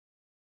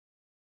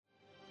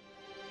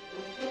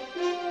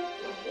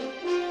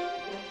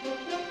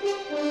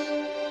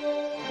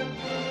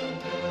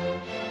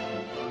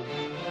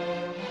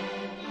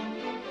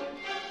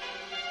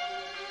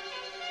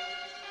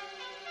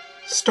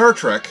Star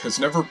Trek has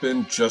never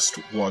been just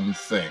one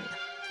thing.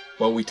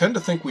 While we tend to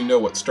think we know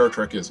what Star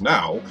Trek is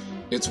now,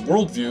 its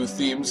worldview,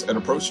 themes, and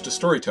approach to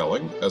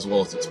storytelling, as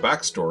well as its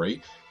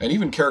backstory, and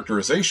even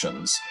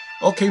characterizations,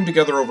 all came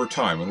together over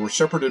time and were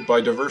shepherded by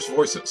diverse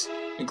voices,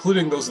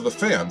 including those of the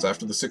fans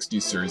after the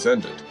 60s series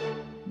ended.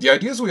 The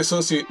ideas we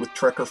associate with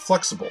Trek are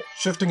flexible,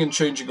 shifting and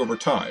changing over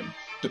time,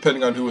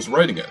 depending on who is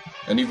writing it,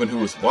 and even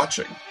who is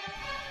watching.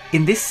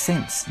 In this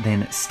sense,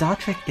 then, Star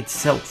Trek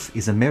itself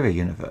is a mirror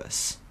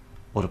universe.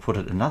 Or to put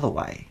it another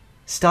way,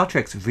 Star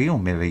Trek's real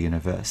mirror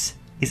universe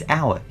is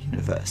our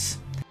universe.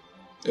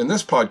 In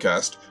this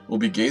podcast, we'll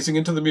be gazing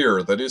into the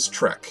mirror that is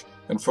Trek,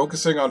 and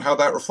focusing on how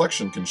that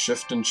reflection can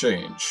shift and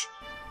change.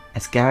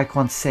 As Garak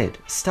once said,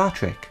 Star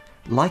Trek,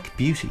 like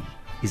beauty,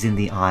 is in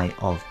the eye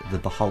of the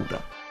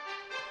beholder.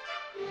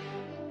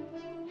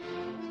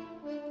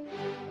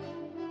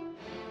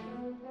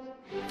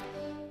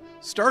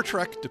 Star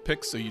Trek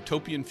depicts a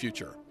utopian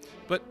future,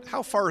 but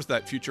how far is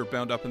that future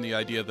bound up in the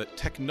idea that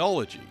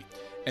technology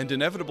and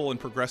inevitable and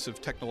progressive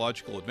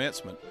technological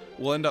advancement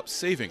will end up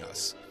saving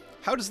us?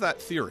 How does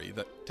that theory,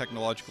 that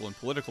technological and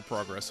political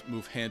progress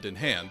move hand in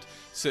hand,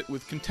 sit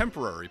with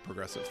contemporary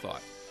progressive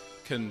thought?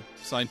 Can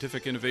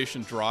scientific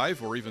innovation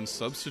drive or even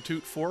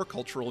substitute for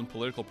cultural and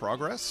political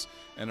progress?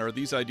 And are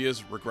these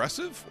ideas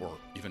regressive or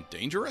even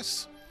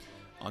dangerous?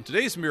 On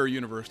today's Mirror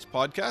Universe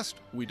podcast,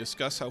 we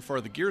discuss how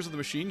far the gears of the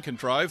machine can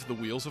drive the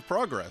wheels of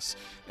progress.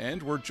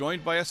 And we're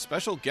joined by a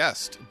special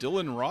guest,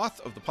 Dylan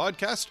Roth of the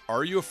podcast,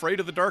 Are You Afraid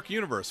of the Dark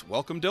Universe?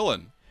 Welcome,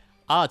 Dylan.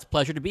 It's a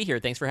pleasure to be here.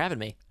 Thanks for having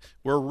me.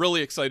 We're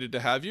really excited to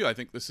have you. I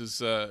think this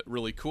is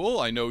really cool.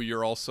 I know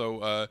you're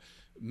also a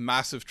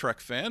massive Trek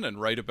fan and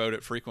write about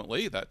it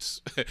frequently. That's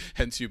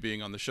hence you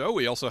being on the show.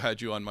 We also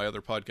had you on my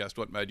other podcast,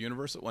 What Mad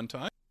Universe, at one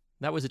time.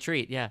 That was a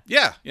treat, yeah.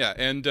 Yeah.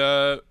 And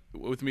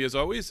with me as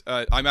always,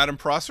 I'm Adam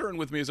Prosser, and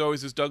with me as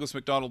always is Douglas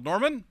MacDonald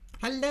Norman.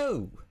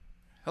 Hello.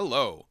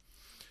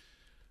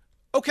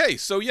 Okay,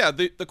 so yeah,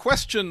 the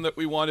question that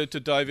we wanted to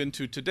dive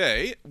into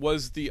today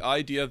was the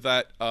idea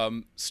that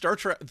Star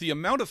Trek, the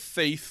amount of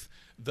faith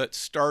that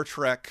Star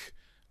Trek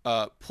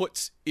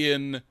puts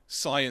in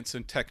science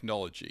and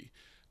technology.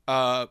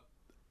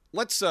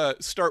 Let's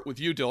start with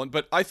you, Dylan,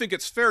 but I think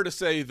it's fair to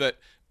say that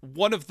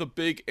one of the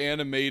big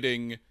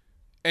animating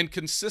and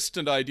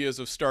consistent ideas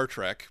of Star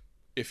Trek,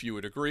 if you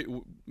would agree,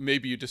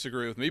 maybe you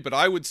disagree with me, but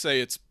I would say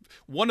it's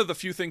one of the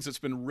few things that's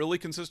been really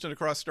consistent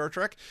across Star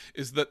Trek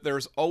is that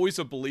there's always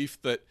a belief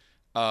that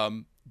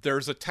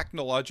there's a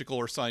technological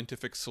or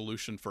scientific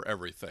solution for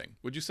everything.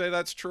 Would you say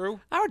that's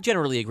true? I would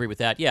generally agree with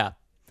that, yeah.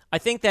 I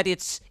think that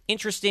it's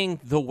interesting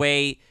the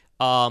way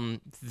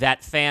that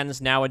fans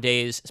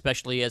nowadays,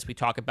 especially as we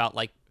talk about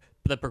like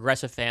the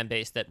progressive fan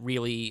base that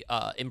really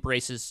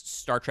embraces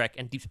Star Trek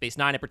and Deep Space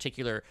Nine in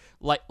particular,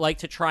 like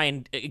to try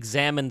and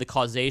examine the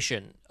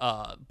causation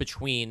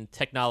between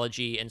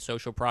technology and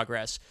social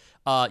progress,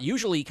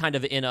 usually kind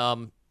of in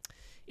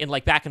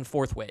like back and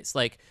forth ways.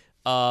 Like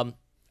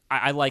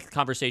I like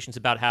conversations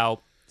about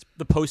how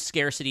the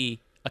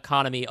post-scarcity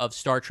economy of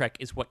Star Trek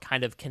is what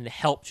kind of can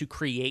help to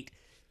create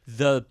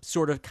the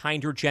sort of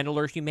kinder,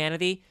 gentler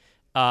humanity,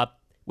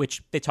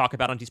 which they talk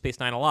about on Deep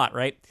Space Nine a lot,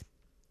 right?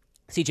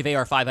 Siege of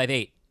AR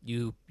 558.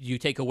 You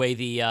take away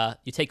the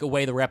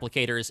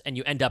replicators and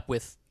you end up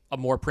with a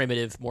more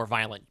primitive, more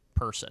violent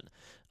person.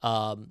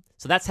 So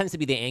that tends to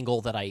be the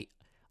angle that I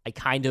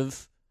kind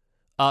of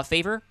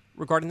favor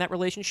regarding that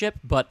relationship.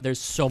 But there's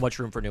so much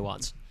room for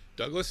nuance.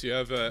 Douglas, you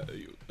have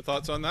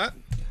thoughts on that?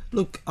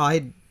 Look,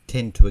 I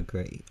tend to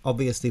agree.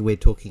 Obviously, we're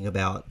talking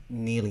about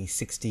nearly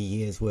 60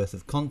 years worth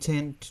of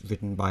content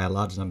written by a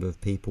large number of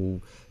people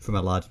from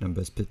a large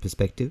number of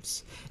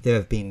perspectives. There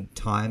have been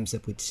times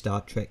at which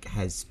Star Trek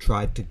has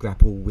tried to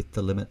grapple with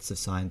the limits of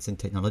science and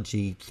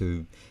technology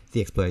through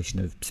the exploration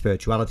of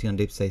spirituality on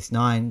Deep Space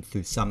Nine,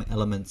 through some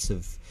elements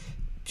of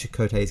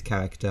Chakotay's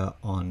character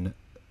on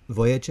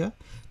Voyager.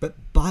 But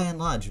by and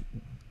large,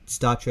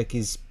 Star Trek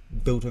is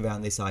built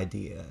around this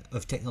idea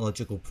of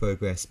technological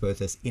progress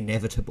both as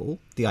inevitable,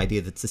 the idea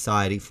that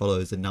society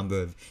follows a number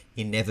of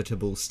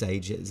inevitable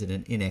stages in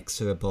an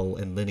inexorable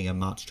and linear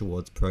march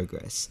towards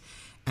progress,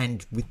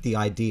 and with the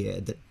idea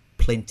that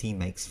plenty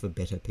makes for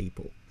better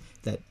people,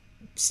 that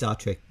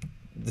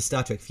the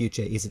Star Trek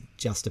future isn't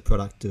just a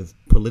product of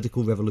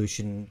political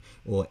revolution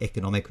or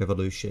economic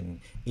revolution,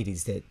 it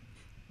is that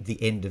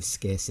the end of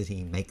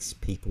scarcity makes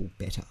people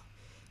better.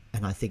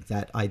 And I think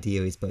that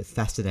idea is both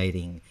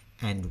fascinating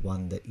and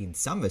one that in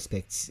some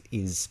respects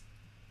is,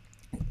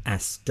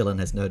 as Dylan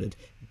has noted,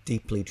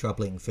 deeply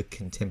troubling for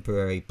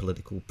contemporary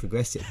political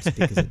progressives,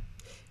 because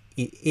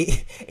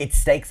it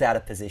stakes out a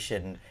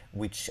position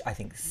which I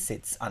think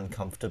sits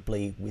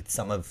uncomfortably with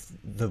some of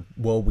the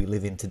world we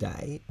live in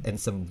today and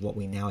some of what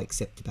we now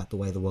accept about the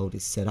way the world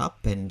is set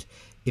up, and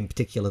in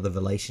particular the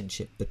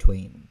relationship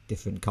between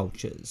different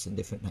cultures and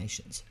different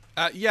nations.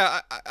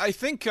 I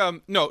think,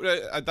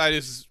 that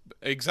is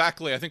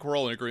exactly, I think we're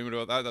all in agreement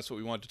about that. That's what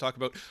we wanted to talk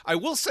about. I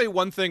will say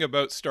one thing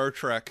about Star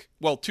Trek,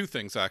 well, two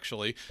things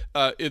actually,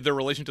 in the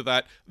relation to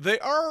that. They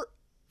are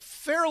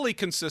fairly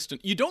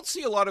consistent. You don't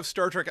see a lot of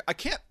Star Trek,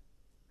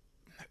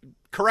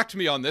 correct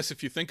me on this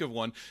if you think of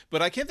one,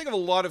 but I can't think of a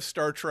lot of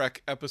Star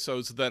Trek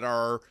episodes that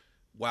are,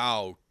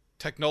 wow,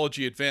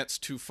 technology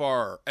advanced too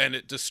far and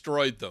it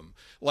destroyed them.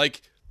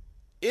 Like,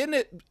 in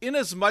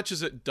as much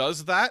as it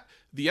does that,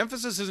 the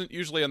emphasis isn't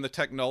usually on the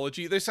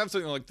technology. They have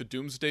something like the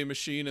Doomsday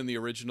Machine in the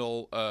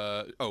original.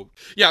 I was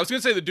going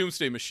to say the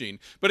Doomsday Machine,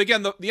 but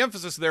again, the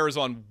emphasis there is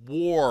on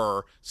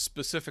war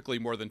specifically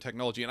more than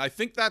technology. And I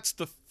think that's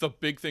the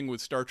big thing with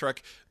Star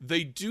Trek.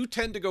 They do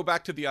tend to go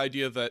back to the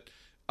idea that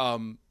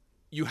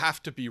you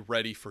have to be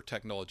ready for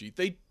technology.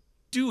 They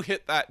do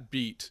hit that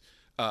beat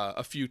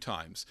a few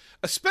times,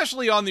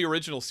 especially on the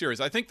original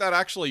series. I think that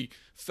actually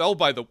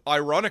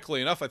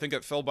ironically enough, I think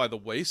it fell by the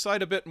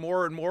wayside a bit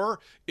more and more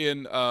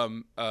in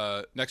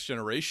Next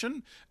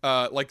Generation.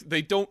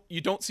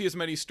 You don't see as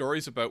many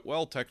stories about,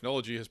 well,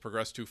 technology has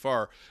progressed too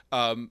far,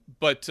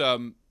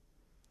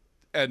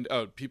 and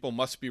people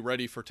must be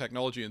ready for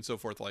technology and so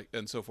forth.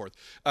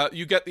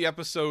 You get the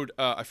episode,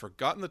 I've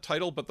forgotten the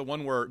title, but the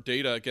one where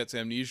Data gets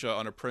amnesia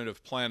on a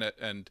primitive planet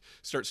and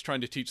starts trying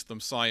to teach them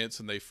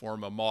science, and they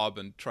form a mob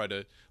and try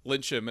to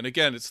lynch him. And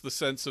again, it's the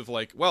sense of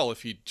like, well,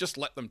 if they just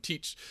let him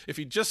teach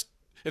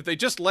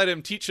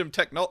them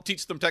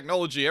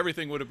technology,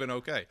 everything would have been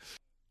okay.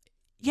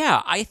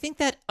 Yeah, I think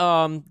that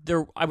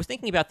I was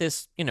thinking about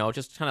this,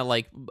 just kind of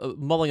like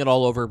mulling it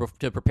all over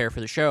to prepare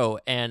for the show,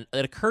 and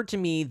it occurred to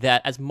me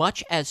that as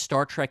much as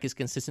Star Trek is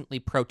consistently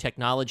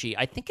pro-technology,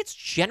 I think it's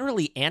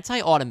generally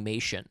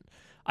anti-automation.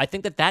 I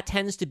think that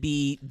tends to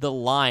be the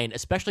line,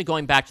 especially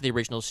going back to the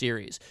original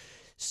series.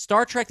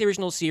 Star Trek, the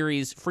original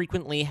series,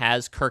 frequently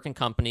has Kirk and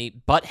company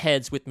butt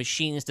heads with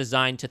machines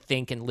designed to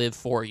think and live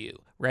for you,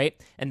 right?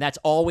 And that's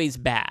always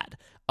bad.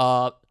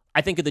 I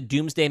think of the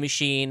Doomsday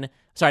Machine.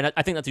 Sorry,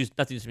 I think not the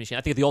Doomsday Machine.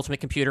 I think of the Ultimate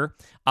Computer.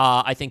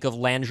 I think of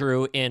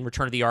Landru in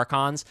Return of the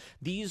Archons.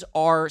 These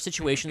are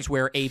situations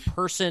where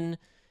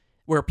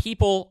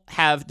people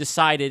have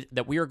decided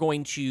that we are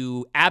going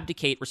to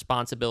abdicate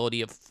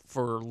responsibility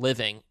for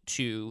living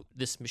to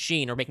this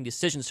machine or making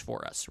decisions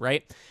for us,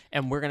 right?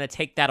 And we're going to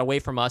take that away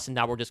from us, and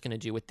now we're just going to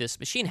do what this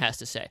machine has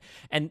to say.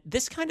 And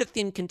this kind of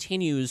thing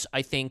continues,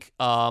 I think,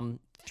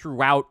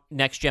 throughout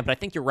Next Gen, but I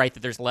think you're right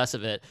that there's less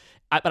of it.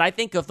 But I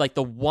think of like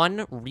the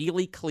one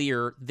really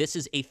clear, this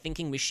is a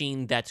thinking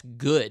machine that's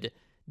good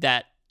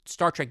that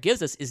Star Trek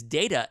gives us is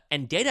Data,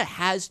 and Data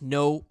has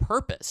no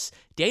purpose.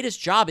 Data's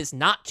job is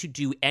not to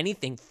do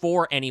anything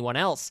for anyone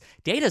else.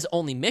 Data's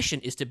only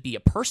mission is to be a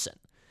person.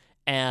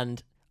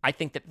 And I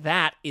think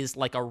that is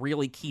like a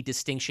really key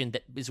distinction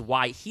that is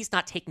why he's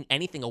not taking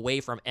anything away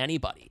from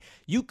anybody.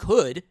 You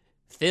could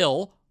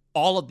fill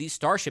all of these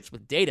starships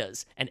with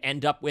Datas and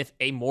end up with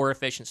a more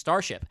efficient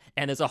starship.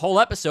 And there's a whole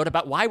episode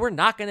about why we're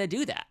not going to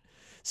do that.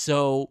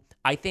 So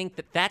I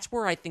think that's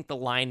where I think the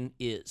line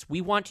is. We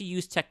want to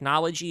use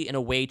technology in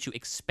a way to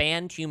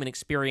expand human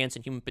experience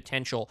and human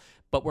potential,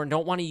 but we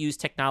don't want to use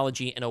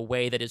technology in a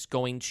way that is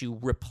going to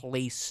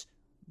replace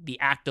the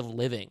act of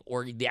living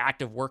or the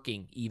act of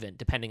working, even,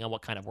 depending on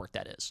what kind of work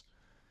that is.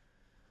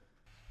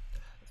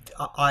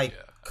 I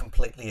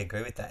completely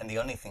agree with that. And the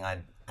only thing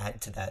I'd add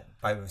to that,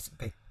 by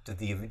respect to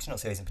the original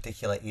series in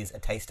particular, is A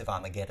Taste of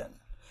Armageddon.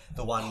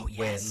 The one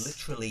where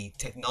literally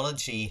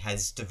technology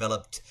has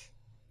developed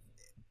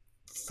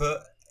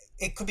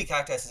it could be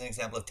characterized as an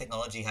example of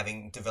technology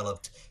having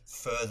developed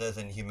further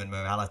than human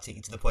morality,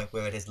 to the point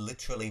where it has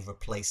literally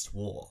replaced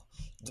war.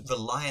 The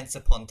reliance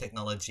upon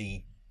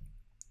technology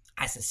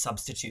as a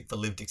substitute for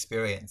lived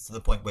experience, to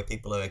the point where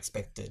people are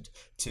expected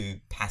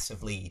to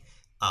passively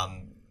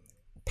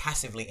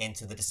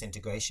enter the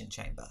disintegration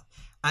chamber.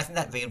 I think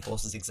that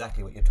reinforces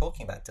exactly what you're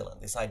talking about, Dylan.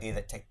 This idea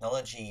that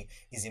technology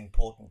is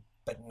important,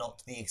 but not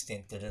to the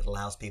extent that it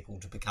allows people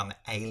to become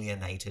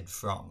alienated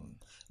from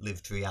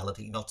lived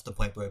reality, not to the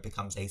point where it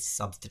becomes a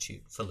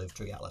substitute for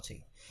lived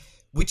reality.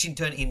 Which in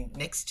turn, in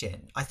Next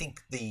Gen, I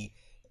think the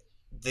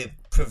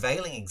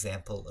prevailing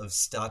example of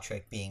Star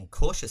Trek being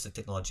cautious of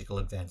technological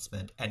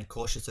advancement and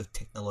cautious of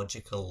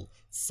technological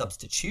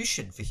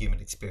substitution for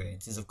human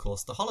experience is, of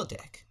course, the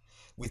holodeck,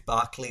 with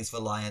Barclay's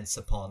reliance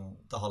upon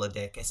the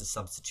holodeck as a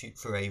substitute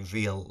for a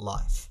real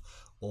life,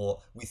 or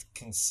with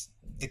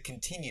the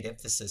continued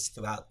emphasis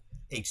throughout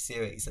each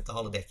series that the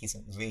holodeck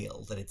isn't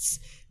real, that it's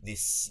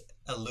this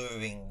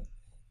alluring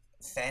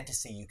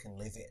fantasy you can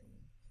live in,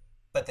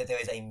 but that there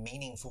is a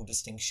meaningful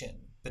distinction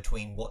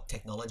between what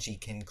technology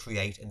can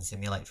create and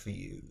simulate for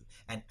you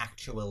and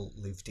actual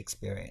lived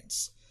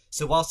experience.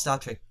 So while Star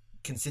Trek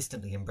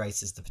consistently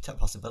embraces the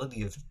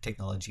possibility of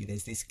technology,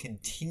 there's this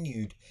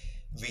continued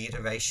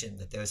reiteration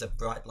that there is a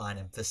bright line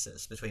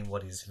emphasis between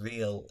what is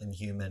real and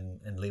human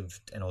and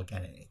lived and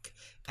organic,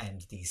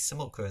 and the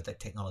simulacra that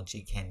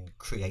technology can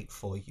create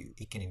for you.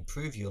 It can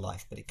improve your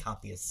life, but it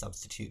can't be a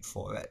substitute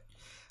for it.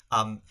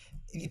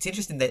 It's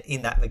interesting that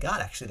in that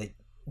regard, actually, that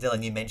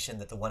Dylan, you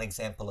mentioned that the one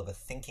example of a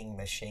thinking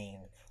machine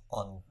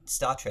on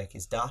Star Trek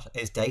is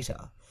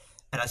Data,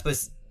 and I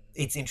suppose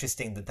it's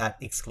interesting that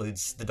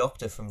excludes the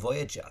Doctor from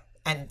Voyager,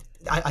 and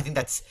I think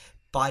that's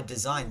by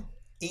design.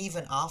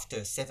 Even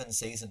after 7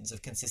 seasons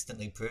of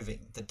consistently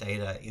proving that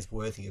Data is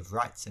worthy of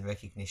rights and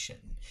recognition,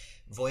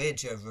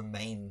 Voyager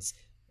remains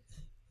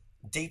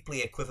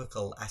deeply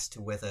equivocal as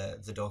to whether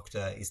the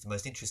Doctor is the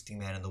most interesting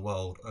man in the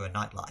world or a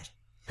nightlight.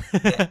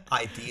 The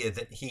idea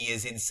that he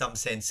is, in some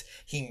sense,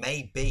 he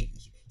may be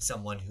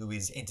someone who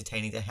is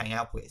entertaining to hang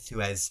out with, who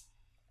has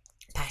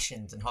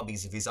passions and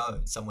hobbies of his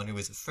own, someone who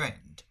is a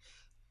friend,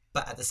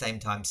 but at the same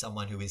time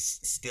someone who is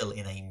still,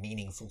 in a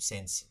meaningful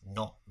sense,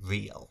 not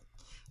real.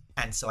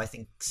 And so I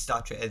think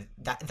Star Trek,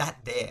 that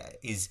there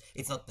is,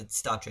 it's not that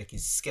Star Trek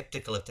is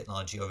skeptical of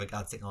technology or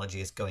regards technology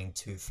as going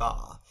too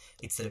far.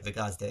 It's that it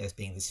regards there as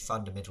being this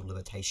fundamental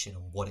limitation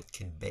on what it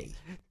can be.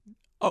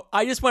 Oh,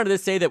 I just wanted to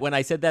say that when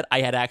I said that,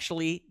 I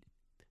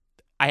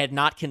had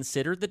not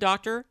considered the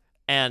Doctor,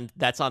 and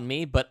that's on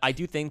me, but I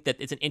do think that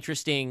it's an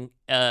interesting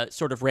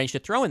sort of wrench to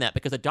throw in that,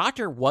 because the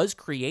Doctor was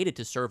created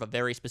to serve a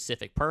very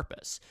specific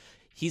purpose.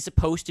 He's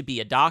supposed to be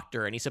a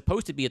doctor, and he's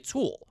supposed to be a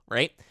tool,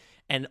 right?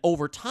 And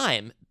over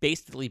time,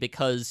 basically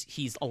because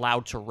he's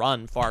allowed to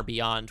run far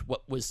beyond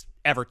what was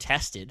ever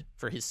tested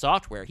for his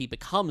software, he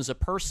becomes a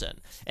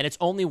person. And it's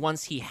only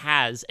once he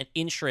has an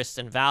interest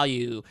and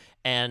value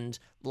and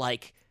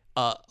like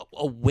a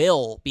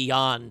will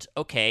beyond,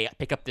 okay,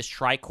 pick up this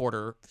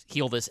tricorder,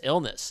 heal this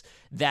illness,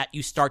 that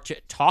you start to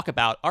talk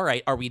about, all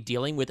right, are we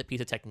dealing with a piece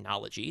of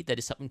technology that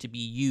is something to be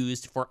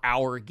used for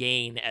our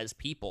gain as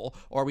people,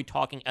 or are we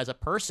talking as a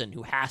person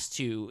who has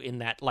to, in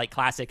that like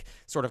classic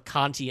sort of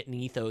Kantian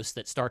ethos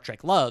that Star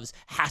Trek loves,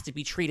 has to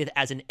be treated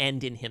as an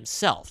end in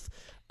himself?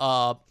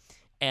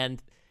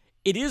 And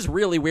it is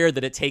really weird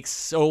that it takes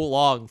so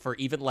long for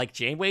even like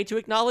Janeway to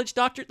acknowledge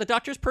the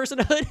Doctor's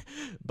personhood,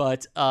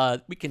 but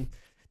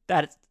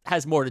that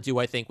has more to do,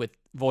 I think, with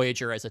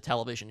Voyager as a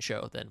television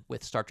show than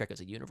with Star Trek as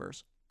a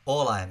universe.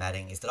 All I am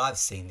adding is that I've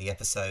seen the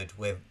episode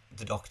where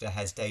the Doctor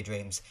has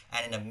daydreams,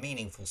 and in a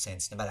meaningful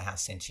sense, no matter how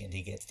sentient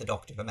he gets, the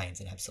Doctor remains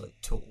an absolute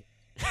tool.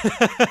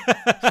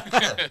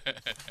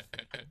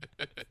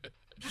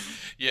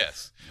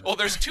 Yes. Well,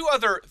 there's two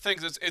other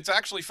things. It's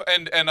actually,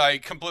 and I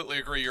completely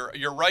agree.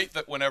 You're right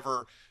that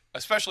whenever,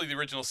 especially the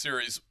original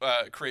series,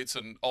 creates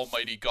an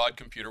almighty God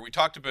computer. We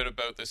talked a bit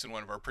about this in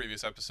one of our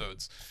previous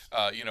episodes.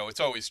 It's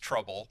always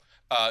trouble.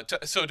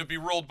 So to be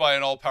ruled by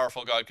an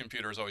all-powerful God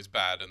computer is always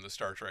bad in the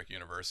Star Trek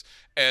universe.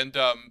 And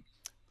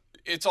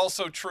it's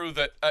also true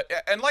that,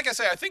 and like I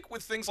say, I think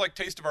with things like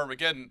Taste of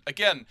Armageddon,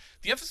 again,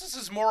 the emphasis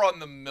is more on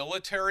the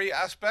military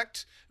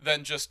aspect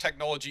than just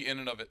technology in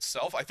and of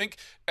itself. I think,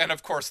 and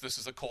of course, this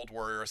is a Cold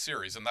War era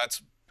series, and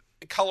that's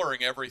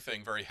coloring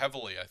everything very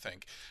heavily, I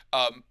think.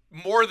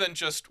 More than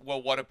just,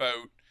 well, what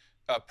about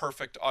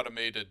perfect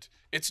automated?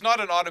 It's not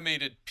an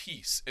automated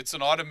peace. It's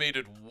an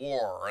automated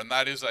war, and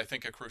that is, I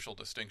think, a crucial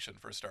distinction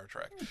for Star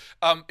Trek.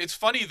 It's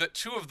funny that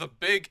two of the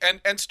big,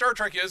 and Star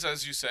Trek is,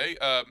 as you say,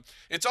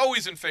 it's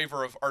always in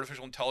favor of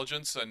artificial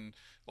intelligence and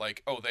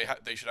like, oh,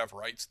 they should have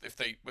rights. If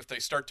they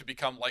start to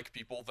become like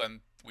people,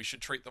 then we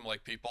should treat them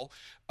like people.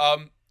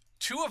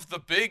 Two of the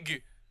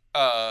big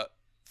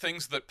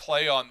things that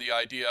play on the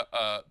idea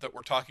that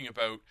we're talking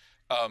about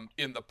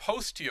in the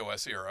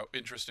post-TOS era,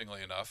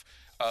 interestingly enough,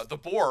 the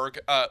Borg,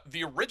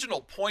 the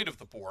original point of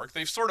the Borg,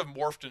 they've sort of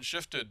morphed and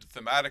shifted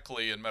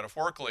thematically and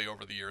metaphorically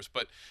over the years,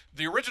 but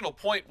the original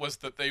point was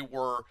that they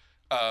were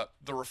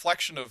the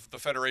reflection of the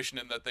Federation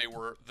in that they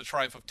were the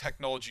triumph of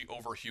technology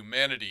over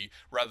humanity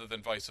rather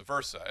than vice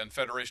versa, and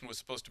Federation was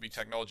supposed to be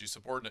technology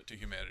subordinate to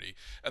humanity,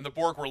 and the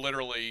Borg were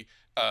literally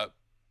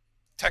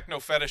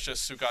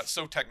techno-fetishists who got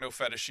so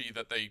techno-fetishy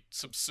that they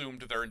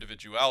subsumed their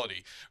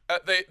individuality.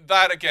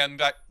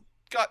 That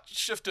got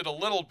shifted a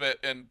little bit,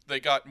 and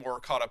they got more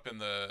caught up in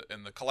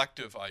the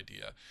collective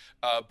idea.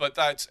 But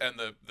that's, and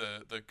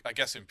the I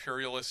guess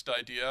imperialist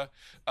idea.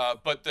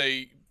 But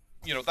they,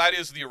 that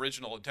is the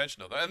original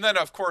intention of that. And then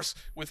of course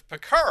with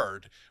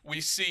Picard,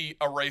 we see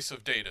a race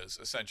of Datas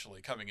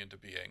essentially coming into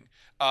being.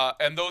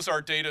 And those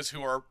are Datas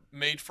who are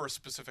made for a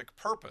specific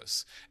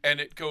purpose, and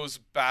it goes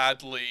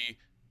badly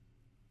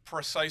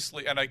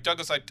precisely. And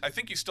Douglas, I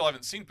think you still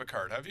haven't seen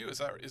Picard, have you? Is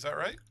that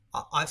right?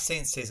 I've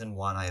seen season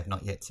 1. I have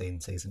not yet seen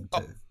season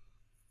 2.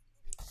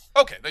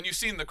 Okay, then you've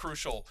seen the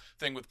crucial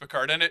thing with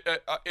Picard, and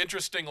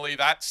interestingly,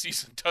 that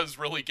season does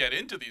really get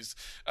into these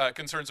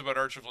concerns about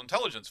artificial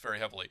intelligence very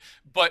heavily.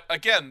 But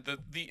again,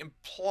 the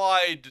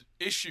implied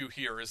issue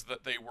here is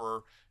that they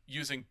were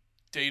using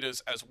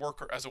Datas as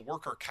a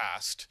worker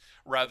caste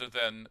rather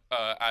than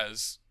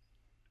as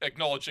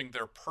acknowledging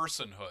their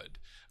personhood.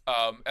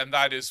 And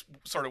that is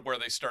sort of where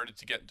they started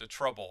to get into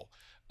trouble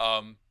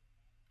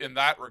in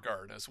that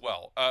regard as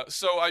well.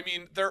 So, I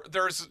mean,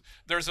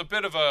 there's a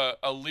bit of a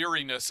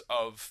leeriness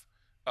of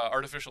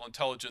artificial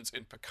intelligence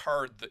in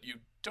Picard that you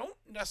don't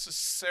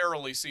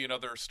necessarily see in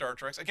other Star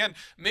Treks. Again,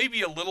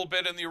 maybe a little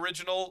bit in the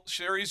original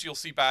series. You'll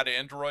see bad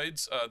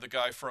androids, the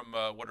guy from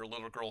What Are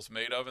Little Girls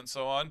Made Of, and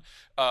so on.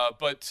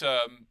 But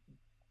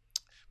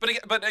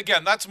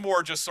again, that's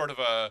more just sort of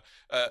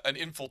an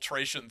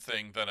infiltration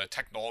thing than a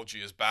technology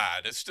is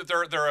bad. It's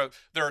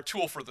they're a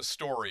tool for the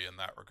story in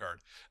that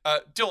regard.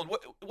 Dylan,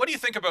 what do you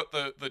think about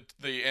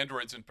the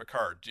androids in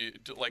Picard?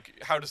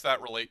 How does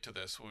that relate to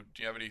this?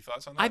 Do you have any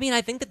thoughts on that? I mean,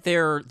 I think that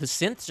the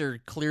synths are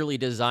clearly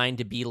designed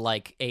to be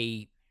like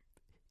a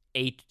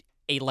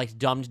a like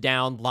dumbed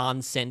down,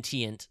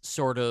 non-sentient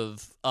sort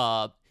of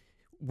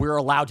we're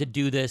allowed to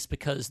do this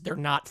because they're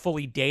not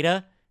fully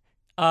data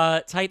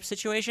type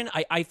situation.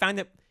 I find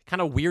that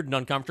kind of weird and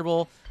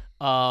uncomfortable.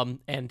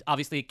 And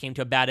obviously it came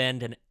to a bad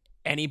end, and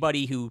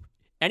anybody who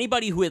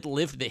had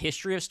lived the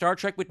history of Star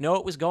Trek would know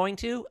it was going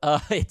to.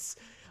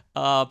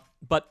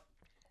 But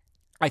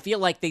I feel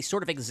like they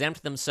sort of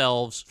exempt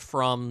themselves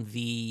from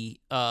the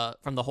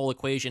whole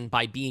equation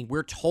by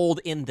we're told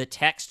in the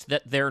text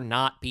that they're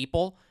not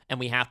people, and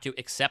we have to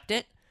accept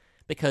it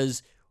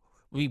because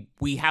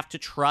we have to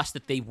trust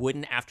that they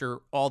wouldn't, after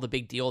all the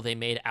big deal they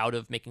made out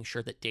of making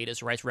sure that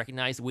Data's rights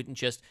recognized, wouldn't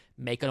just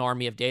make an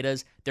army of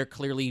Datas. They're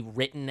clearly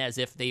written as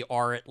if they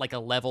are at like a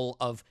level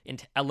of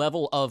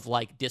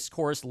like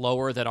discourse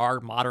lower than our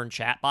modern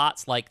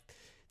chatbots. Like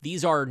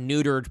these are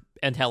neutered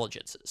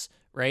intelligences,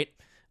 right?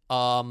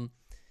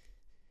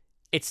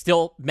 It's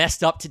still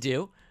messed up to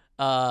do.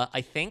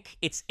 I think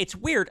it's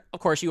weird.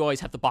 Of course, you always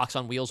have the box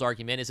on wheels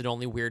argument. Is it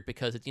only weird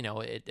because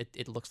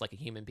it looks like a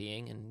human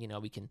being,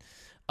 and we can.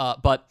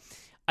 But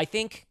I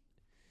think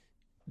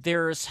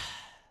there's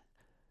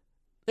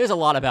a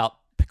lot about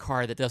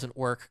Picard that doesn't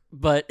work.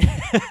 But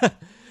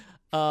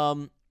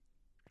I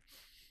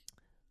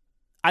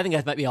think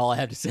that might be all I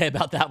have to say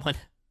about that one.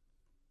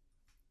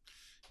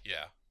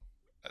 Yeah,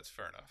 that's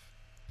fair enough.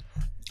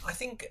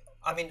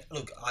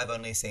 Look, I've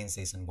only seen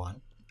season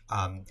 1.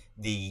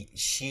 The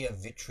sheer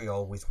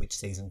vitriol with which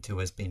season 2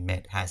 has been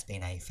met has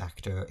been a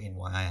factor in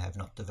why I have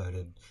not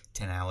devoted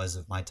 10 hours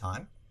of my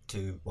time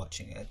to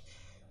watching it.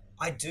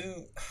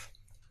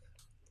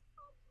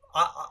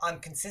 I'm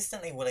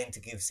consistently willing to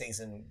give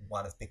season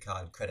 1 of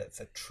Picard credit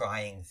for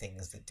trying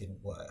things that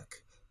didn't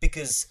work,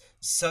 because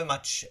so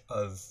much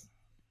of...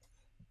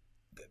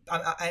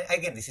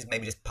 again, this is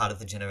maybe just part of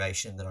the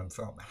generation that I'm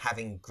from,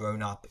 having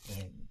grown up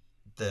in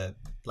the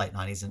late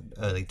 90s and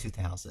early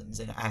 2000s,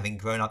 and having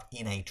grown up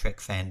in a Trek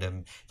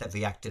fandom that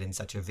reacted in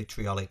such a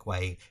vitriolic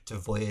way to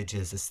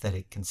Voyager's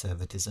aesthetic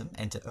conservatism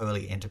and to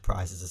early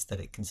Enterprise's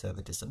aesthetic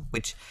conservatism,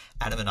 which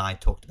Adam and I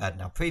talked about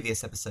in our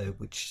previous episode,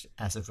 which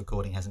as of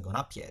recording hasn't gone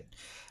up yet.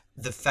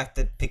 The fact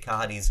that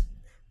Picard is,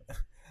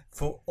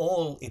 for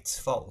all its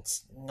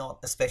faults, not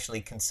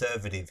especially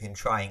conservative in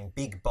trying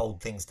big, bold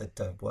things that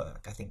don't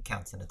work, I think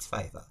counts in its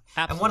favour.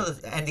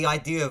 And the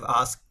idea of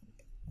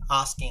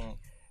asking,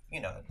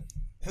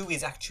 who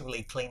is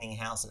actually cleaning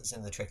houses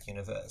in the Trek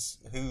universe?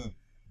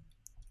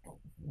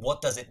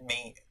 What does it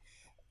mean?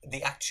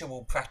 The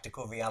actual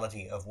practical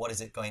reality of what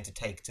is it going to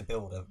take to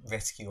build a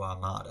rescue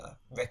armada,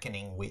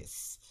 reckoning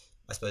with,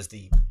 I suppose,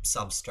 the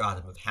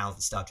substratum of how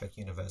the Star Trek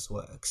universe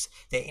works.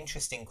 They're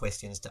interesting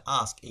questions to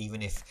ask,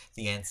 even if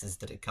the answers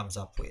that it comes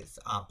up with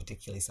aren't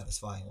particularly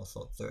satisfying or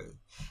thought through.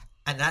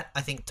 And that,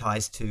 I think,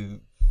 ties to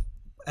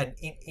an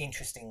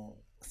interesting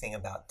thing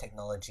about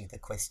technology, the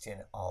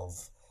question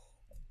of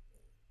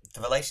the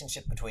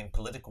relationship between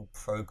political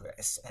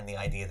progress and the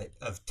idea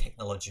of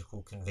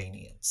technological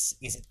convenience.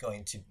 Is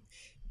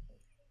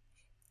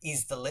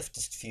the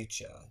leftist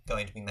future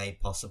going to be made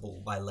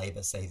possible by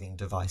labor-saving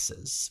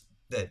devices,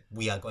 that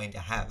we are going to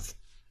have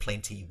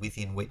plenty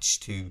within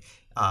which to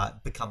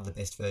become the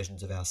best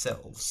versions of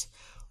ourselves?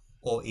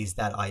 Or is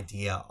that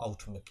idea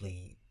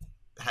ultimately...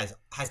 Has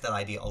that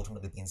idea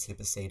ultimately been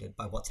superseded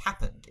by what's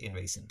happened in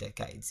recent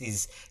decades?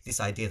 Is this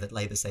idea that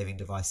labor-saving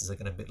devices are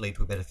going to lead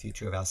to a better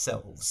future of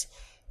ourselves,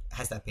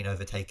 has that been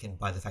overtaken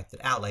by the fact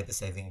that our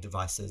labor-saving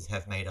devices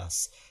have made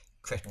us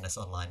cretinous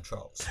online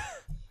trolls?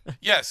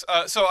 Yes,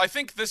 so I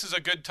think this is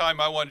a good time.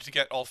 I wanted to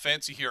get all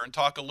fancy here and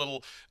talk a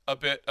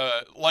bit,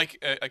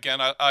 again,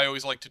 I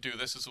always like to do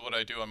this. This is what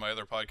I do on my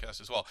other podcast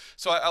as well.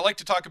 So I like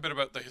to talk a bit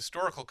about the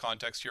historical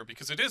context here,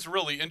 because it is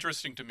really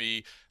interesting to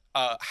me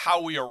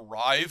how we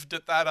arrived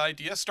at that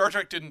idea. Star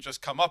Trek didn't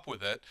just come up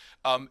with it.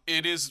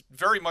 It is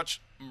very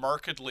much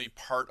markedly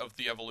part of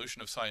the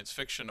evolution of science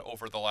fiction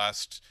over the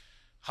last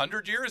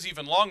 100 years,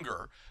 even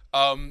longer.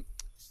 There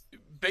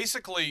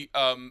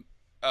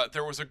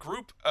was a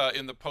group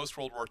in the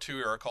post-World War II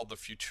era called the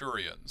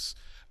Futurians.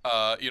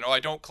 I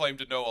don't claim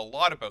to know a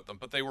lot about them,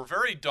 but they were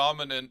very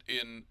dominant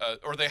in,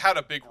 or they had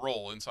a big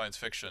role in science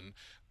fiction,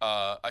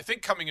 I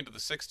think coming into the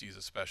 60s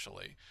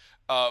especially.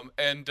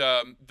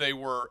 They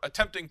were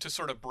attempting to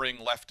sort of bring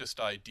leftist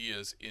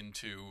ideas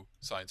into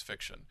science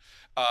fiction.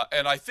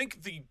 And I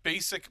think the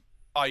basic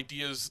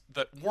ideas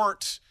that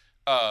weren't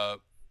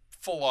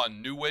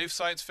full-on new wave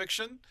science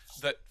fiction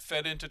that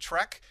fed into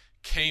Trek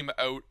came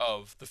out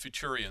of the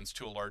Futurians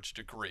to a large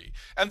degree,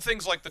 and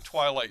things like the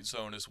Twilight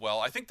Zone as well.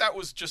 I think that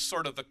was just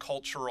sort of the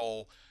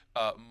cultural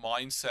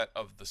mindset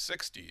of the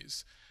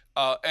 60s.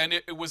 And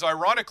it was,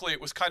 ironically,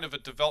 it was kind of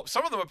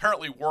some of them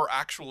apparently were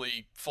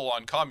actually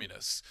full-on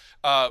communists,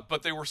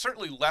 but they were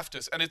certainly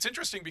leftists. And it's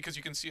interesting because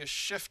you can see a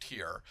shift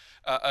here.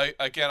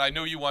 Again, I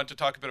know you want to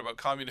talk a bit about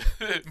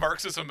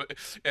Marxism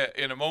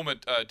in a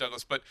moment,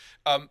 Douglas, but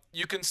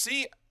you can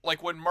see,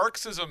 like, when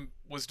Marxism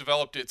was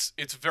developed, it's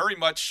very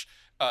much...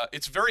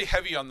 it's very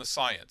heavy on the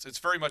science. It's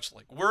very much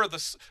like we're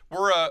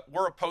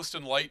a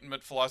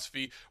post-Enlightenment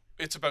philosophy.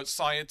 it's about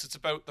science, it's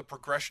about the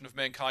progression of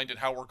mankind and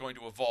how we're going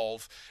to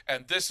evolve.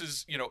 And this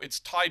is, it's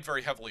tied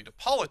very heavily to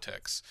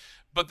politics.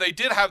 But they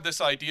did have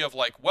this idea of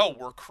like, well,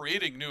 we're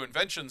creating new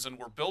inventions and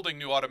we're building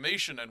new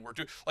automation and we're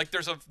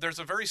there's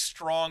a very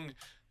strong,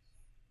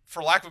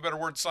 for lack of a better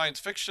word, science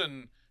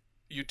fiction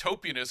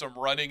utopianism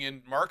running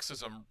in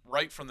Marxism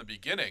right from the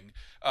beginning.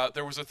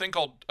 There was a thing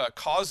called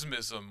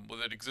cosmism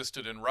that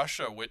existed in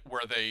Russia,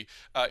 where they,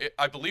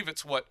 I believe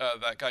it's what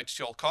that guy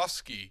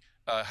Tsiolkovsky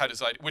had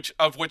his idea,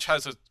 which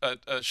has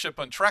a ship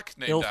on Trek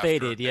named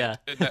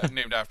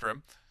after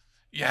him.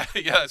 Yeah,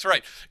 that's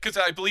right. Because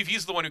I believe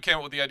he's the one who came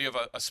up with the idea of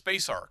a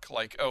space ark.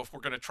 Like, if we're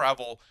going to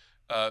travel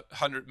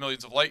 100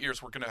 millions of light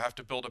years, we're going to have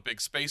to build a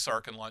big space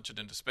ark and launch it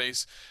into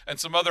space. And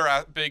some other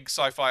big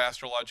sci-fi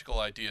astrological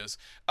ideas.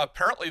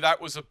 Apparently,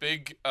 that was a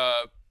big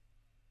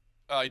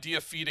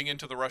idea feeding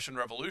into the Russian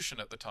Revolution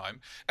at the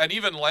time. And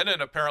even Lenin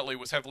apparently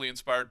was heavily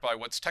inspired by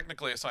what's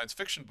technically a science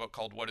fiction book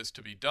called What Is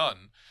to Be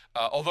Done.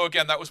 Although,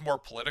 again, that was more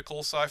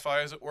political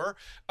sci-fi, as it were.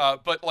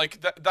 But like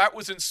that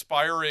was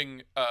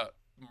inspiring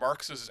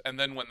Marx's, and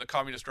then when the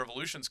communist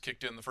revolutions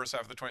kicked in the first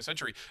half of the 20th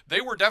century,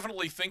 they were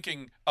definitely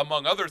thinking,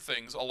 among other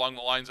things, along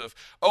the lines of,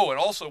 and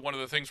also one of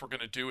the things we're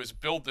going to do is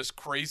build this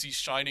crazy,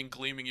 shining,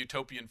 gleaming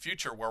utopian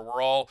future where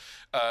we're all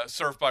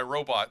served by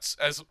robots,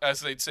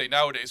 as they'd say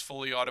nowadays,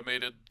 fully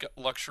automated,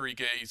 luxury,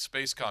 gay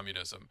space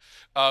communism.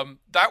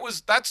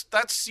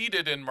 That's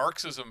seeded in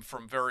Marxism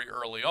from very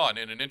early on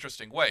in an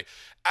interesting way.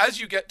 As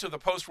you get to the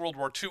post-World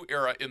War II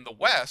era in the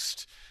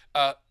West,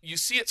 you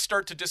see it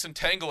start to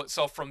disentangle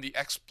itself from the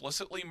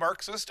explicitly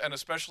Marxist, and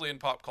especially in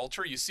pop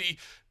culture, you see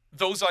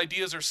those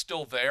ideas are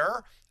still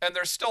there, and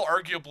they're still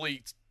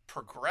arguably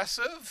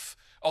progressive,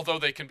 although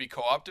they can be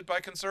co-opted by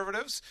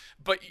conservatives.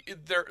 But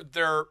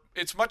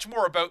it's much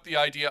more about the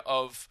idea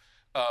of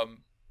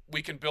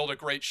we can build a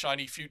great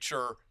shiny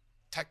future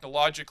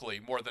technologically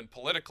more than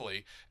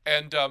politically,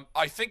 and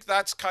I think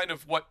that's kind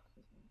of what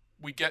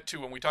we get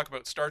to when we talk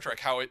about Star Trek,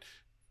 how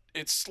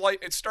it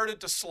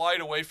started to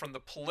slide away from the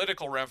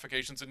political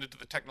ramifications and into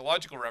the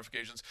technological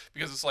ramifications,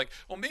 because it's like,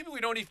 well, maybe we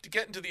don't need to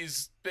get into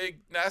these big,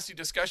 nasty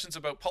discussions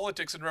about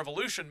politics and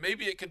revolution.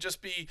 Maybe it can just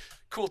be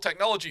cool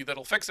technology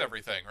that'll fix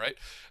everything, right?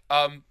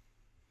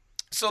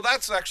 So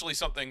that's actually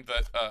something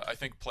that I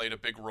think played a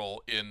big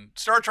role in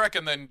Star Trek,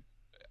 and then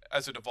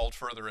as it evolved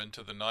further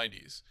into the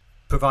 90s.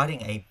 Providing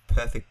a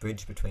perfect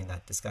bridge between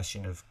that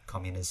discussion of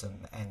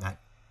communism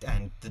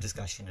and the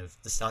discussion of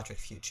the Star Trek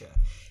future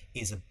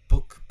is a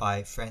book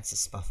by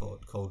Francis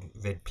Spufford called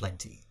Red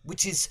Plenty,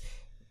 which is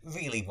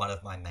really one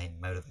of my main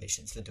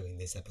motivations for doing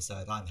this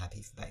episode. I'm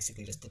happy for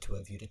basically just the two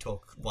of you to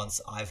talk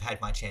once I've had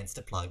my chance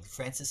to plug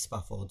Francis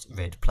Spufford's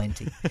Red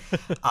Plenty.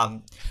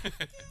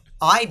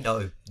 I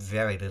know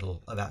very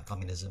little about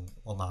communism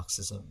or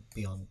Marxism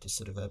beyond just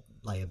sort of a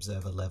lay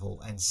observer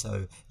level, and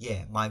so,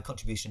 my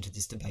contribution to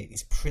this debate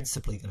is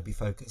principally going to be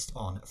focused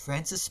on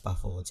Francis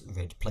Spufford's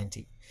Red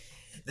Plenty.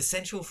 The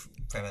central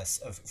premise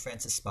of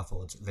Francis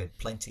Spufford's Red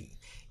Plenty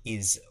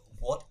is,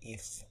 what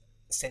if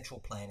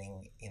central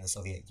planning in the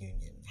Soviet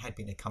Union had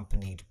been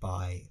accompanied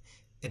by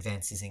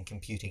advances in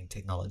computing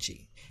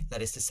technology?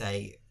 That is to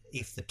say,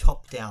 if the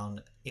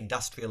top-down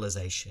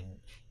industrialization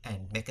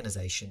and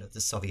mechanization of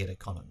the Soviet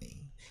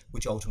economy,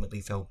 which ultimately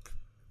fell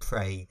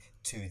prey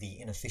to the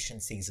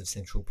inefficiencies of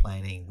central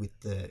planning with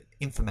the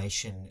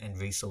information and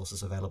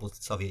resources available to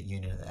the Soviet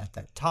Union at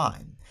that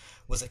time,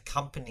 was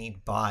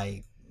accompanied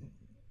by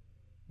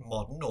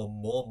modern or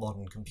more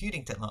modern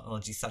computing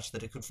technology such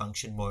that it could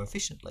function more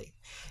efficiently.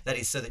 That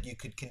is, so that you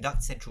could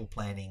conduct central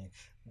planning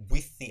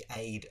with the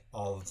aid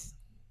of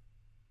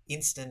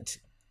instant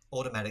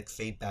automatic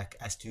feedback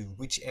as to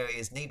which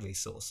areas need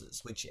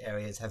resources, which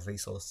areas have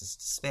resources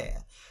to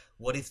spare.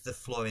 What if the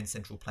flaw in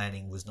central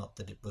planning was not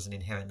that it was an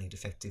inherently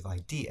defective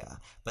idea,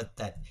 but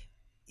that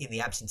in the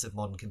absence of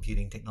modern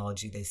computing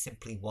technology, there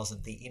simply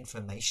wasn't the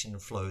information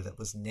flow that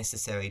was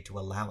necessary to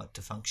allow it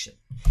to function?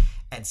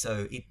 And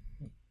so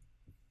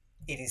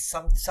it is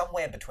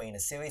somewhere between a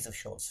series of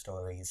short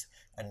stories,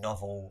 a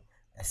novel,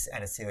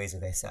 and a series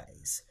of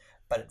essays,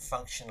 but it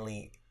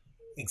functionally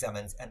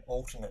examines an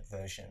alternate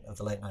version of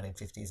the late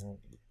 1950s and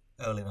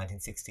early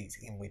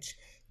 1960s in which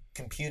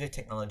computer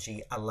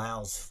technology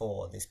allows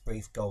for this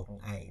brief golden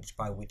age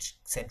by which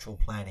central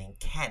planning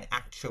can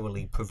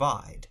actually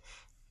provide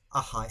a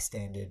high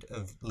standard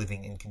of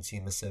living and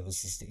consumer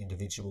services to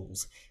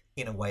individuals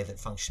in a way that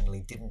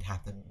functionally didn't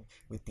happen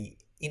with the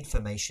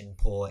information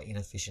poor,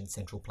 inefficient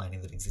central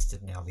planning that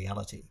existed in our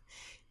reality.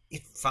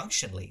 It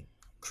functionally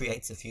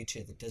creates a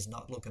future that does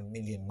not look a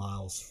million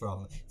miles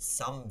from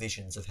some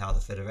visions of how the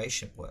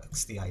Federation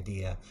works, the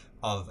idea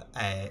of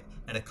an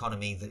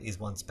economy that is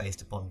once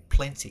based upon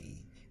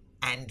plenty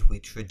and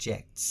which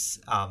rejects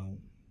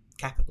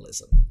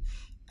capitalism.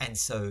 And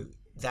so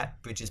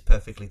that bridges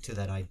perfectly to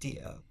that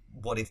idea.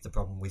 What if the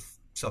problem with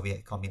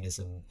Soviet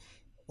communism,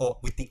 or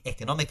with the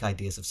economic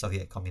ideas of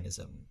Soviet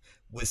communism,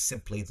 was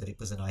simply that it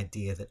was an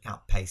idea that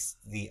outpaced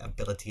the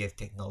ability of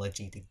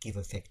technology to give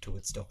effect to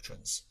its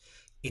doctrines?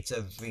 It's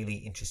a really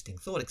interesting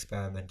thought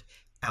experiment,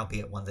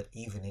 albeit one that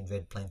even in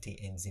Red Plenty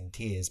ends in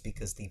tears,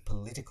 because the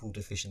political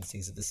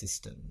deficiencies of the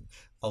system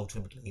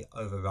ultimately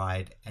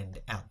override and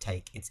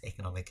outtake its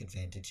economic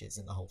advantages,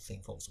 and the whole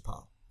thing falls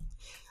apart.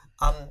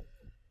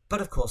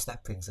 But of course,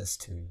 that brings us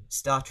to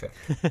Star Trek,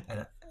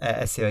 and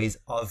a series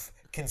of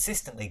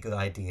consistently good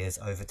ideas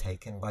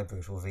overtaken by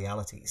brutal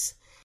realities.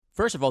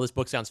 First of all, this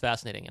book sounds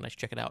fascinating, and I should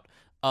check it out.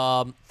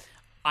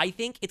 I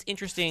think it's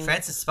interesting.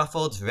 Francis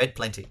Spufford's Red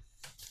Plenty.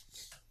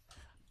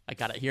 I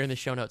got it here in the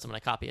show notes. I'm going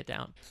to copy it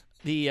down.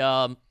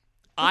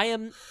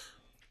 I'm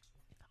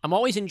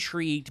always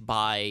intrigued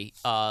by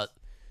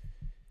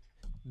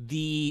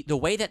the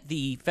way that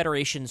the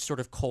Federation's sort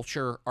of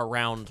culture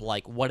around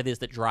like what it is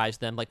that drives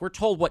them. Like, we're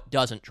told what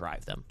doesn't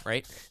drive them,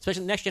 right?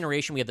 Especially in the Next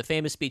Generation, we have the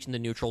famous speech in the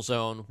Neutral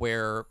Zone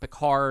where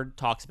Picard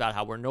talks about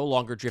how we're no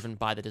longer driven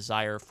by the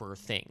desire for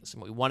things,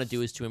 and what we want to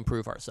do is to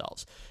improve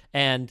ourselves.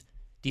 And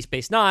Deep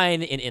Space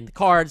Nine in the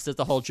cards does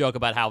the whole joke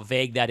about how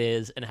vague that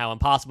is and how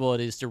impossible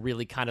it is to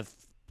really kind of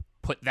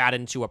put that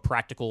into a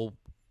practical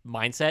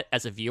mindset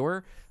as a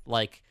viewer.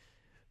 Like,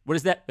 what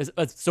is that?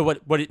 So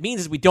what it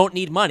means is we don't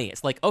need money.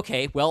 It's like,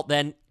 okay, well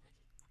then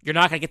you're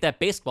not gonna get that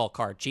baseball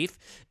card, Chief.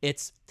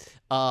 It's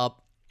but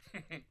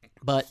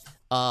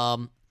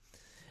I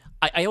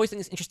always think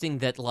it's interesting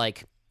that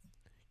like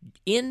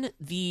in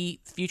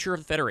the future of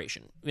the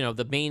Federation, you know,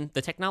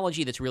 the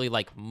technology that's really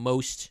like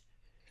most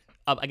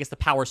I guess the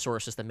power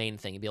source is the main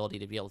thing, the ability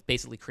to be able to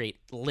basically create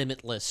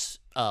limitless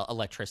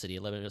electricity,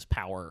 limitless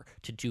power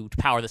to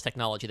power this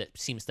technology that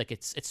seems like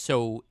it's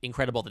so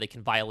incredible that it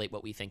can violate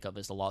what we think of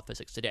as the law of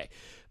physics today.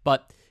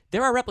 But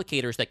there are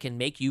replicators that can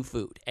make you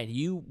food, and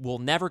you will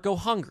never go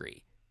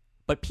hungry,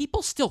 but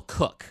people still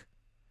cook.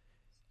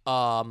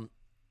 And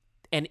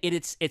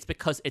it's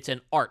because it's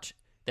an art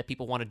that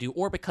people want to do,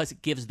 or because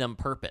it gives them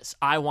purpose.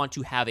 I want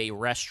to have a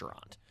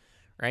restaurant,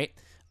 right?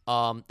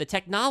 The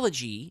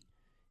technology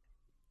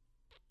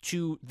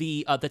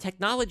the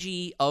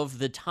technology of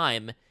the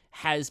time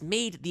has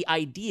made the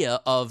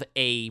idea of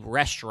a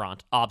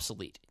restaurant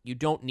obsolete. You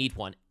don't need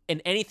one in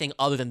anything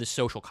other than the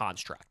social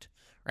construct,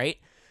 right?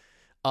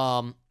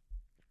 I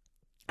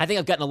think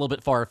I've gotten a little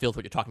bit far afield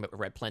what you're talking about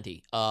with Red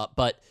Plenty,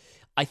 but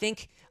I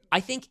think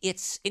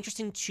it's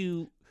interesting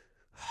to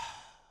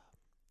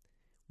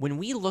when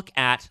we look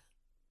at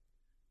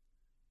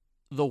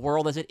the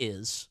world as it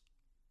is.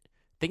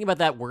 Thinking about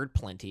that word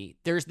plenty,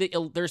 there's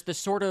the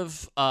sort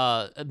of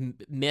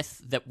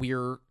myth that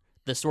we're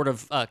the sort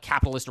of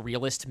capitalist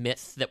realist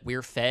myth that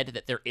we're fed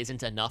that there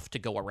isn't enough to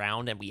go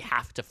around and we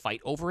have to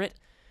fight over it,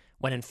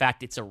 when in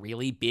fact it's a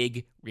really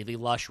big, really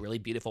lush, really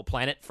beautiful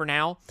planet for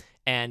now.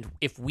 And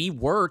if we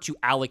were to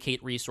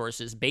allocate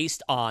resources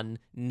based on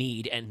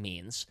need and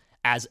means,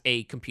 as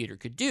a computer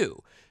could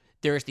do,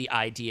 there's the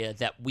idea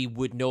that we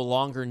would no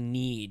longer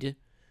need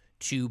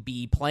to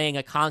be playing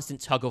a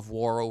constant tug of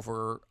war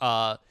over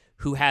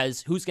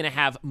who's going to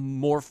have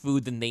more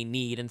food than they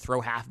need and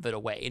throw half of it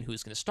away, and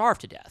who's going to starve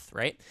to death,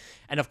 right?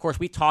 And of course,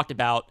 we talked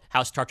about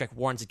how Star Trek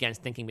warns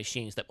against thinking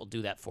machines that will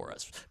do that for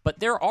us. But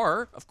there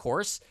are, of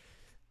course,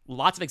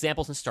 lots of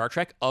examples in Star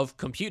Trek of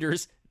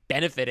computers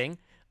benefiting,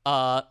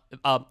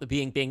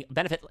 being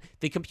benefit.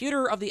 The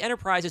computer of the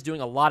Enterprise is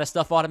doing a lot of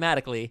stuff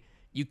automatically.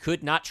 You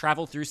could not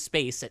travel through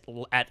space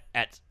at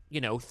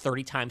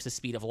 30 times the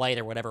speed of light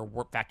or whatever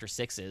warp factor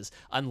 6 is,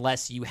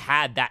 unless you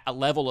had that a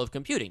level of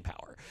computing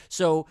power.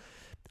 So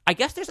I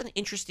guess there's an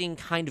interesting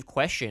kind of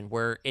question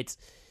where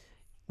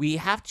we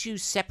have to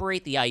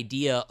separate the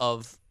idea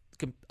of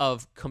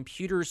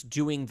computers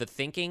doing the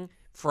thinking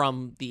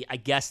from the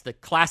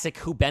classic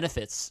who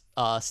benefits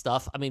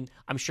stuff. I mean,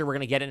 I'm sure we're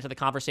going to get into the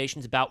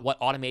conversations about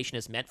what automation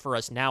has meant for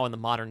us now in the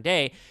modern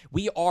day.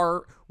 We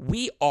are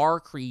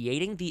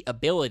creating the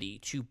ability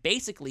to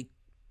basically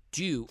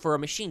for a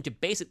machine to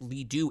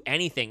basically do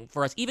anything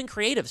for us, even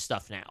creative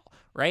stuff now,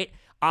 right?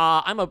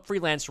 I'm a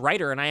freelance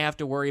writer, and I have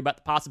to worry about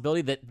the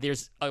possibility that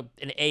there's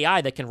an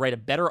AI that can write a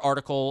better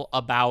article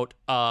about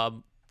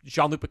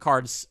Jean-Luc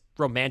Picard's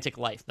romantic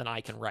life than I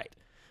can write,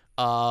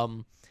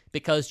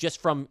 because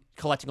just from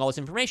collecting all this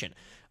information.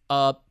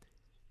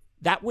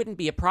 That wouldn't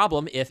be a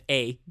problem if,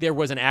 A, there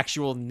was an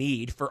actual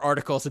need for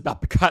articles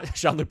about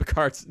Jean-Luc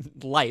Picard's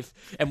life,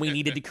 and we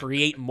needed to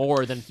create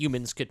more than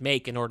humans could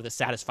make in order to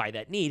satisfy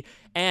that need,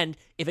 and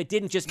if it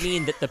didn't just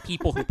mean that the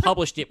people who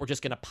published it were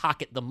just going to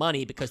pocket the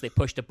money because they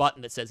pushed a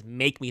button that says,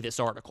 make me this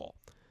article.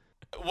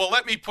 Well,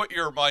 let me put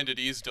your mind at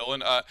ease,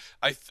 Dylan.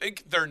 I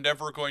think they're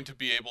never going to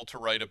be able to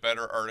write a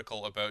better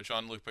article about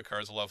Jean-Luc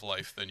Picard's love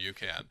life than you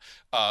can.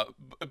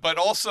 But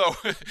also,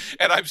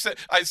 and I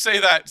say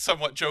that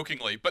somewhat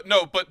jokingly, but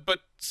no, but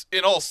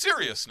in all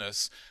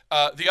seriousness,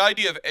 the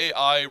idea of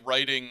AI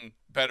writing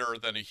better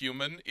than a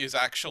human is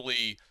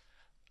actually,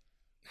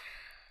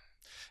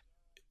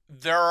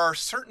 there are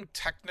certain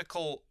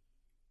technical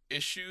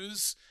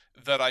issues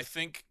that I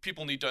think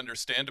people need to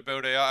understand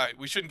about AI.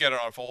 We shouldn't get on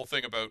a whole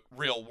thing about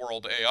real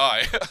world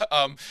AI,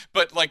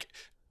 but like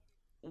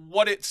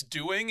what it's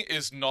doing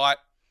is not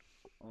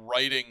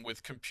writing with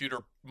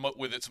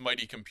its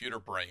mighty computer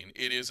brain.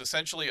 It is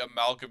essentially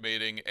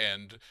amalgamating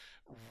and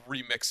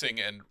remixing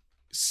and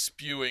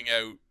spewing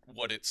out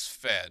what it's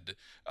fed,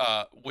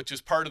 which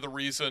is part of the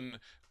reason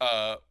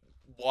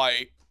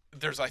why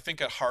there's, I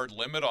think, a hard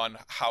limit on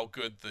how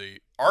good the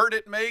art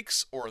it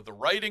makes or the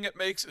writing it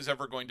makes is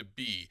ever going to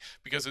be,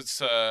 because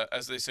it's,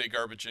 as they say,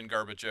 garbage in,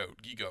 garbage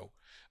out, gigo.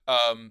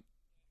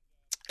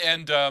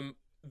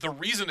 The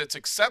reason it's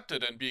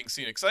accepted and being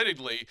seen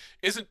excitedly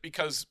isn't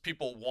because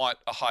people want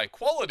a high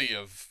quality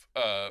of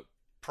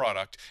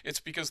product. It's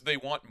because they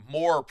want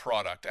more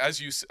product, as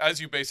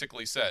you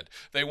basically said.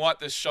 They want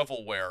this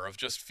shovelware of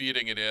just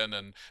feeding it in,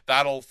 and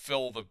that'll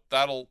fill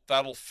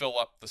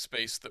up the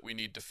space that we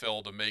need to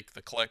fill to make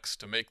the clicks,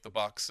 to make the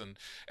bucks, and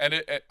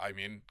I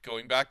mean,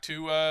 going back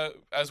to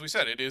as we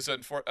said, it is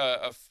an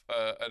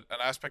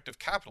aspect of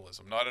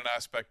capitalism, not an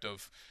aspect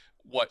of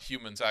what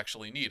humans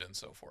actually need, and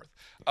so forth.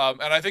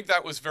 And I think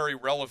that was very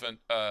relevant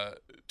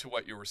to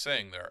what you were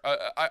saying there.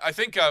 I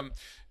think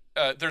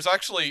there's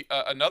actually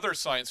another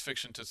science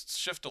fiction, to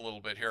shift a little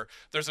bit here.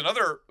 There's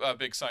another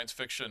big science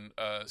fiction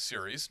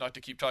series, not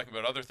to keep talking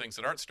about other things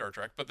that aren't Star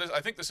Trek, but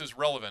I think this is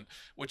relevant,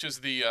 which is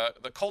the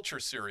Culture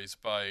series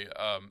by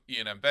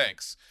Iain M.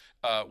 Banks,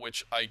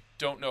 which I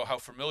don't know how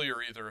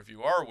familiar either of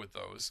you are with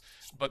those,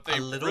 but they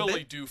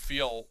really do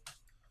feel...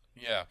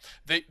 Yeah,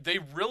 they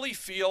really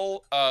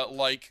feel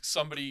like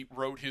somebody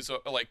wrote his,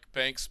 like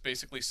Banks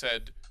basically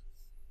said,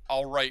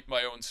 I'll write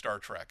my own Star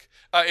Trek.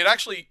 It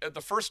actually,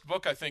 the first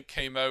book I think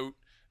came out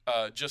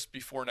just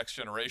before Next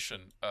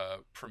Generation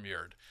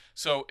premiered.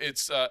 So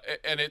it's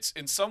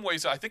in some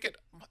ways, I think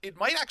it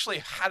might actually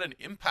had an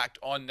impact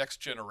on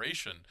Next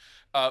Generation,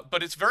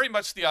 but it's very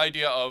much the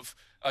idea of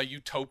a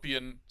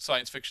utopian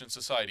science fiction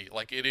society.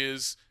 Like, it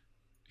is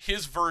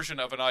his version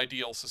of an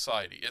ideal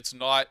society. It's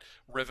not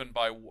riven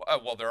by,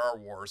 well, there are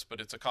wars,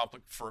 but it's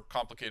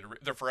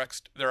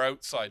they're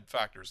outside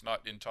factors,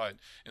 not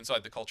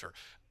inside the culture.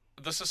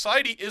 The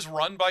society is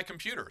run by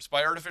computers,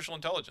 by artificial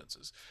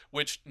intelligences,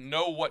 which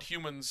know what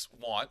humans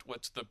want,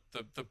 what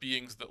the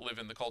beings that live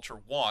in the culture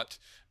want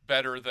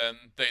better than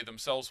they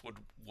themselves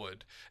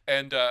would.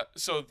 And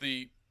so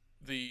the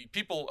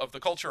people of the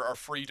culture are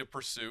free to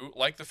pursue,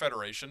 like the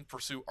Federation,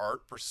 pursue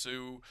art,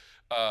 pursue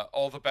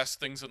all the best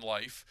things in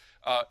life,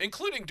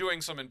 including doing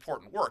some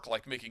important work,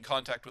 like making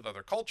contact with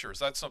other cultures.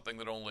 That's something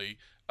that only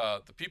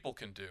the people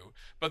can do.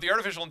 But the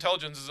artificial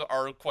intelligences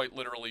are quite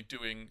literally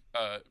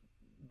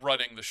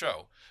running the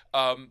show.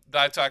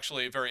 That's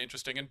actually very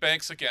interesting. And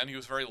Banks, again, he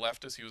was very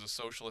leftist. He was a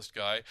socialist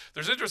guy.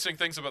 There's interesting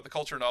things about the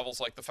culture novels,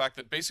 like the fact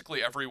that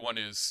basically everyone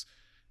is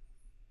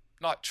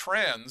not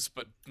trans,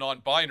 but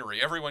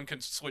non-binary. Everyone can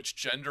switch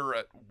gender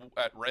at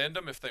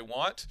random if they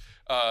want.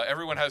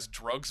 Everyone has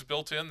drugs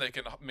built in. They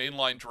can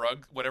mainline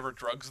whatever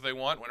drugs they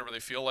want whenever they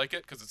feel like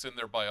it, because it's in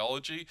their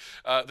biology.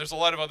 There's a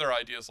lot of other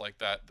ideas like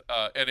that.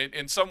 And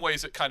in some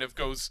ways it kind of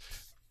goes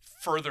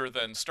further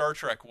than Star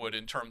Trek would,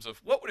 in terms of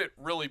what would it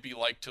really be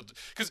like to,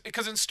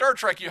 because in Star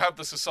Trek you have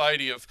the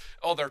society of,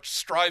 oh, they're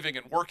striving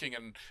and working,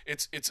 and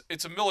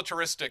it's a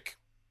militaristic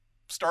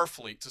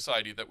Starfleet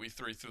society that we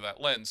threw through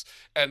that lens,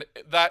 and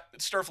that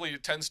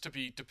Starfleet tends to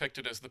be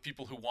depicted as the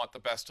people who want the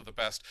best of the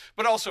best,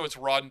 but also it's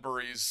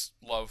Roddenberry's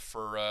love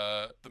for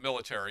the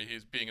military.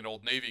 He's being an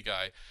old Navy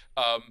guy.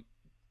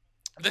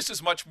 This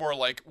is much more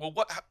like, well,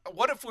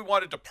 what if we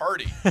wanted to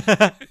party?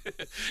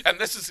 And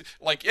this is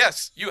like,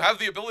 yes, you have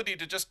the ability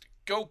to just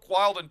go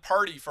wild and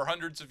party for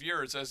hundreds of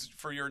years, as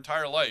for your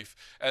entire life,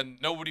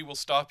 and nobody will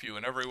stop you,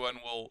 and everyone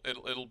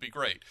it'll be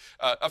great.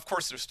 Of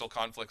course, there's still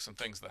conflicts and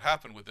things that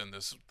happen within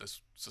this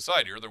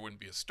society, or there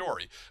wouldn't be a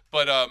story.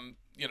 But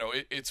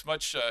it's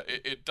much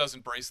it does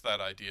embrace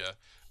that idea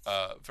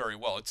very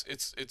well.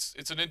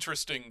 It's an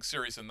interesting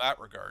series in that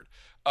regard.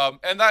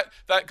 And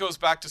that goes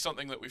back to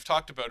something that we've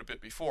talked about a bit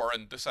before,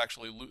 and this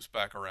actually loops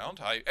back around.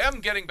 I am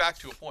getting back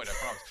to a point, I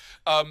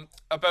promise,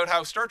 about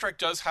how Star Trek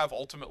does have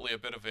ultimately a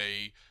bit of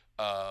a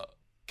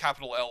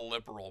capital L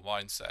liberal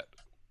mindset,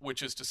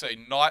 which is to say,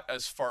 not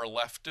as far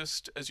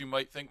leftist as you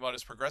might think, not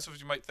as progressive as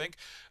you might think.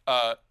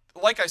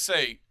 Like I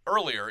say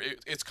earlier,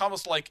 it's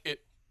almost like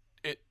it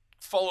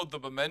followed the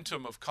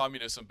momentum of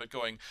communism,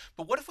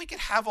 but what if we could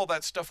have all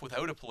that stuff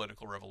without a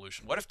political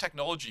revolution? What if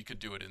technology could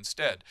do it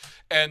instead?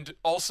 And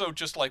also,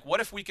 just like, what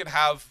if we could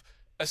have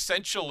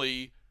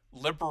essentially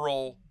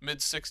liberal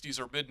mid-60s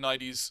or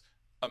mid-90s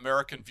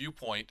American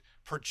viewpoint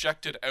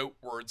projected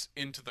outwards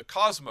into the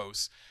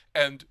cosmos?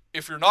 And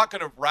if you're not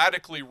going to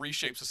radically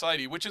reshape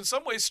society, which in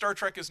some ways Star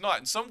Trek is not,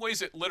 in some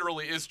ways it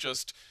literally is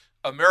just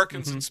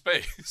Americans in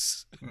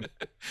space.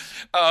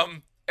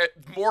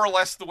 More or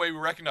less the way we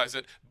recognize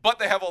it, but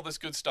they have all this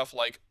good stuff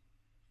like,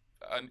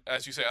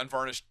 as you say,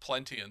 unvarnished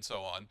plenty and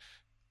so on.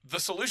 The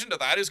solution to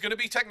that is going to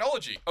be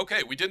technology.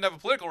 Okay, we didn't have a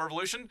political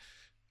revolution,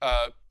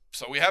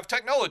 so we have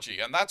technology,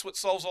 and that's what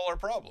solves all our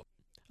problems.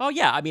 Oh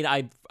yeah, I mean,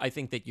 I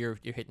think that you're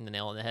hitting the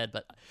nail on the head,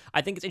 but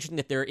I think it's interesting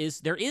that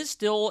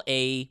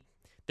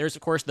there's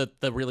of course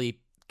the really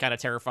kind of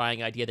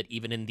terrifying idea that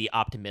even in the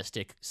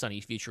optimistic,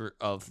 sunny future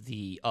of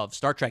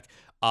Star Trek,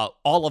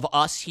 all of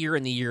us here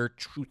in the year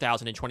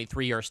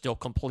 2023 are still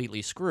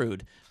completely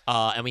screwed,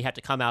 and we have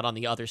to come out on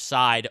the other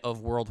side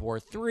of World War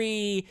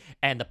III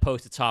and the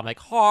post-atomic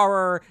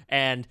horror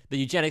and the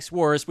eugenics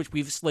wars, which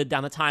we've slid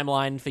down the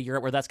timeline and figure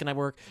out where that's going to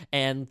work,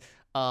 and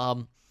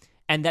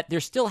that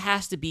there still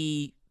has to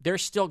be,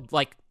 there's still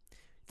like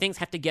things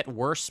have to get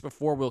worse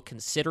before we'll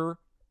consider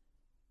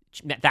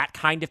that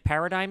kind of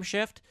paradigm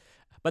shift.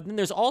 But then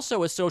there's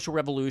also a social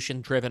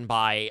revolution driven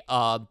by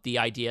the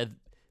idea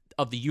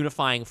of the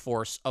unifying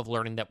force of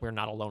learning that we're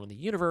not alone in the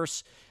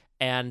universe,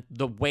 and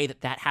the way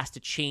that that has to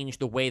change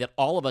the way that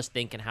all of us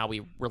think and how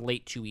we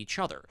relate to each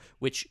other,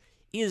 which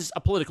is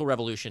a political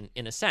revolution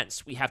in a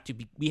sense. We have to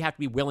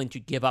be willing to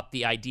give up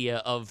the idea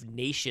of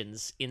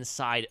nations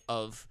inside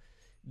of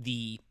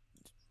the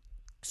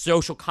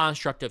social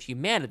construct of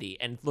humanity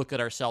and look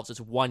at ourselves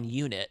as one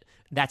unit.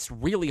 That's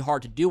really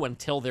hard to do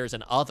until there's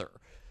an other.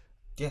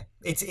 Yeah,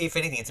 it's, if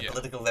anything, it's a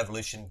political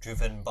revolution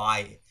driven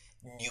by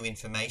new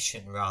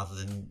information rather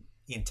than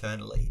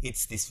internally.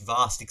 It's this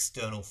vast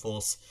external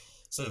force,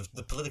 sort of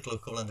the political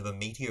equivalent of a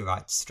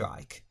meteorite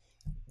strike,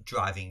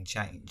 driving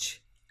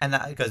change. And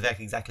that goes back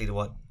exactly to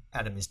what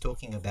Adam is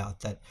talking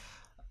about, that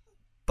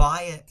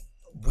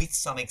with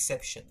some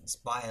exceptions,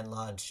 by and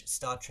large,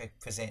 Star Trek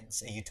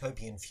presents a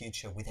utopian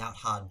future without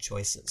hard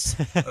choices,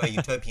 or a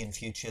utopian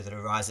future that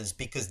arises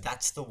because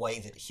that's the way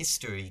that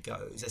history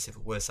goes, as if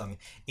it were some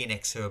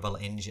inexorable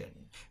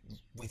engine,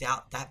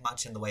 without that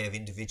much in the way of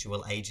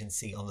individual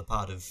agency on the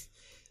part of...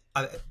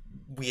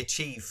 we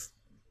achieve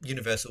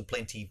universal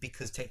plenty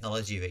because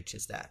technology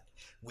reaches that.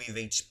 We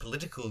reach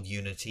political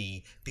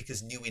unity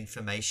because new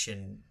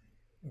information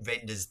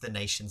renders the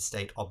nation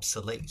state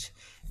obsolete.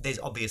 There's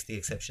obviously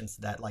exceptions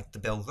to that, like the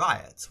Bell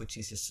Riots, which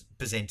is just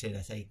presented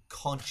as a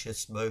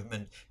conscious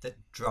movement that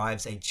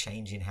drives a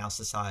change in how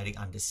society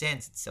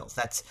understands itself.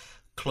 That's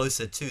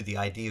closer to the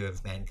idea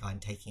of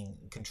mankind taking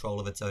control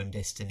of its own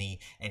destiny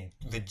and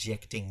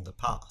rejecting the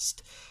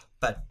past.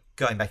 But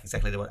going back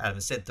exactly to what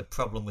Adam said, the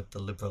problem with the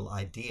liberal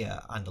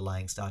idea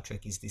underlying Star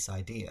Trek is this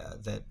idea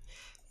that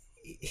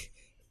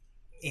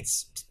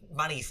it's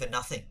money for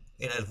nothing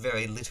in a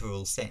very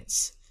literal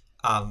sense.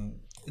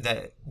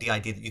 The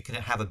idea that you can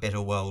have a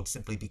better world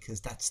simply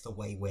because that's the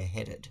way we're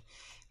headed.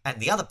 And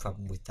the other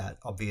problem with that,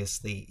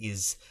 obviously,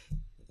 is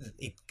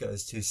it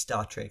goes to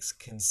Star Trek's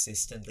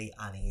consistently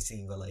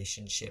uneasy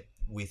relationship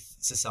with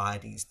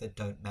societies that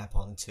don't map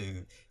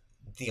onto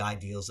the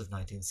ideals of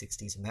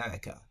 1960s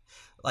America.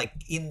 Like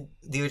in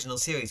the original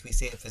series, we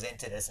see it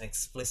presented as an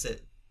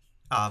explicit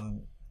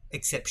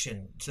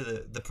exception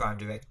to the Prime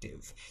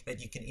Directive,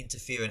 that you can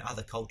interfere in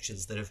other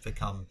cultures that have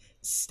become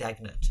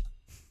stagnant.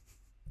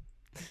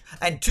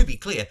 And to be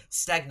clear,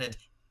 stagnant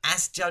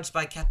as judged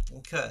by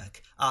Captain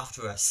Kirk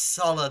after a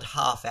solid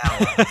half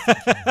hour of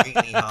thinking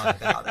really hard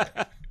about it.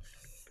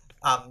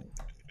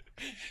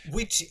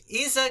 Which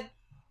is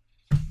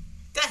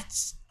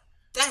that's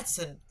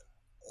an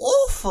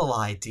awful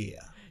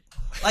idea.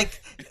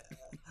 Like,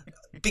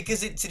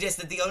 because it suggests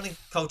that the only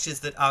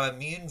cultures that are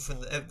immune from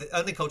the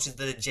only cultures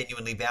that are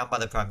genuinely bound by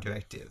the Prime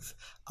Directive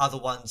are the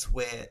ones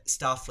where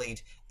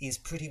Starfleet is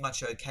pretty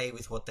much okay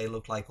with what they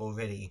look like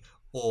already,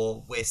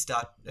 or where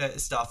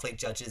Starfleet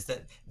judges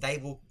that they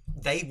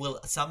will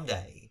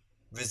someday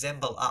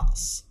resemble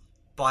us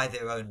by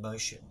their own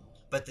motion,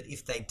 but that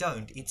if they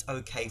don't, it's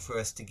okay for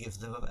us to give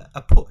them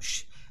a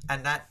push.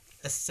 And that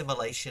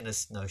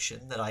assimilationist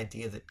notion, that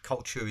idea that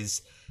culture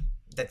is,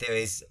 that there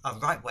is a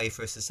right way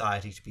for a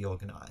society to be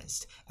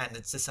organized, and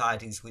that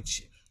societies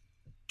which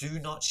do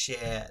not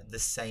share the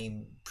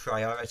same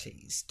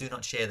priorities, do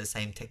not share the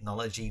same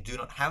technology, do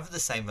not have the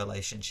same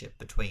relationship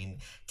between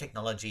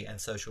technology and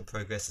social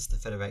progress as the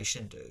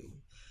Federation do,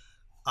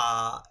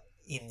 are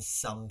in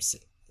some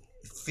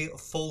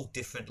fall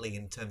differently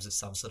in terms of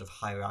some sort of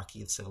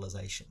hierarchy of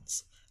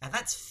civilizations. And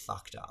that's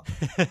fucked up.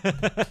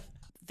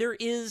 There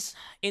is,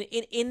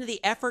 in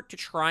the effort to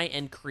try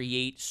and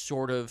create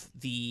sort of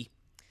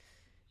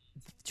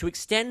to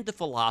extend the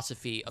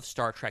philosophy of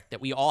Star Trek,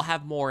 that we all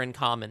have more in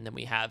common than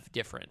we have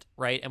different,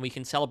 right? And we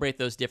can celebrate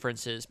those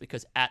differences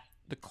because at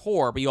the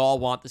core, we all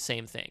want the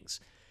same things.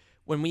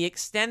 When we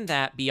extend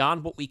that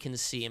beyond what we can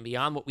see and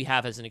beyond what we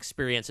have as an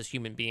experience as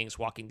human beings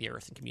walking the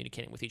earth and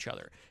communicating with each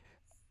other,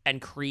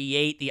 and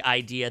create the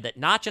idea that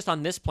not just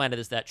on this planet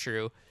is that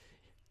true,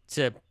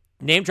 to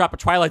name drop a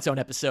Twilight Zone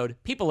episode,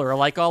 people are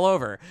alike all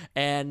over.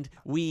 And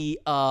we,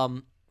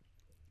 that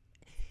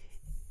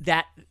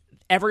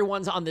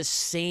everyone's on the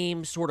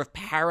same sort of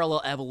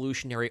parallel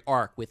evolutionary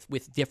arc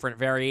with different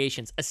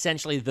variations,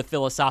 essentially the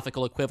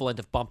philosophical equivalent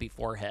of bumpy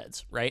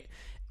foreheads, right?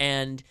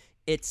 And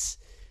it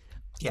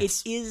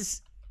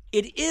is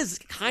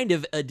kind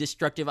of a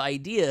destructive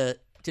idea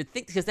to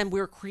think, because then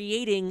we're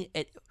creating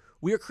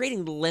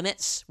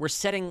limits. We're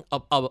setting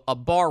a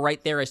bar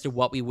right there as to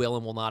what we will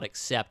and will not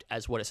accept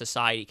as what a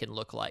society can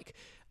look like.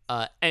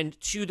 And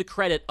to the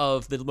credit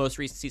of the most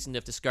recent season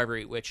of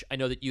Discovery, which I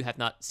know that you have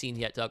not seen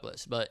yet,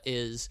 Douglas, but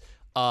is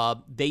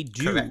they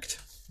do Correct.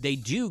 They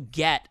do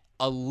get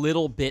a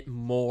little bit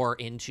more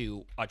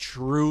into a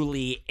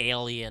truly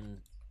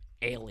alien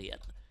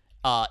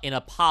in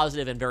a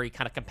positive and very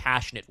kind of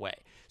compassionate way.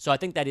 So I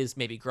think that is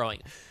maybe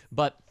growing.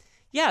 But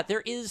yeah,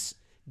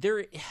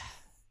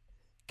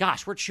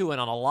 gosh, we're chewing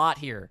on a lot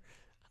here.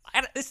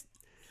 I'm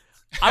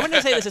going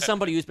to say this as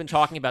somebody who's been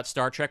talking about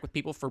Star Trek with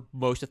people for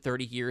most of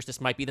 30 years.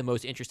 This might be the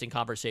most interesting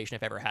conversation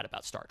I've ever had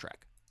about Star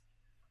Trek.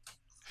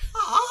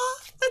 Oh,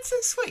 that's so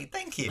sweet.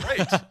 Thank you.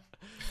 Right.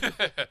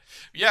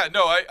 Yeah,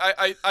 no,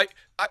 I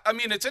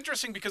mean, it's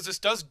interesting because this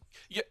does,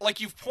 like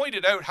you've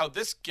pointed out, how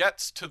this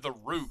gets to the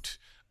root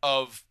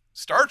of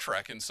Star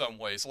Trek in some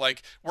ways.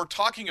 Like, we're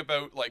talking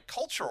about like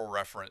cultural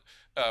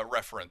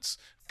reference,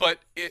 but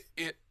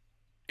it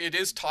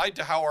is tied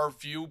to how our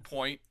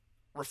viewpoint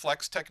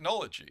reflects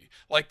technology.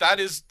 Like that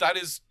is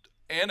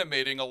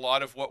animating a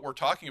lot of what we're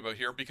talking about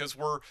here, because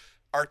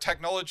our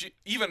technology,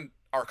 even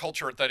our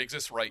culture that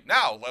exists right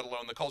now, let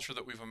alone the culture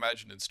that we've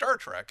imagined in Star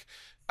Trek,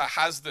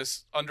 has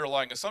this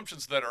underlying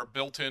assumptions that are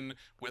built in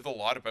with a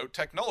lot about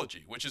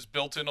technology, which is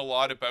built in a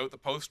lot about the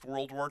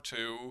post-World War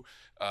II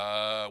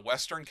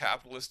Western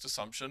capitalist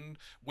assumption,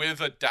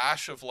 with a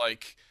dash of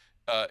like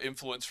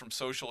influence from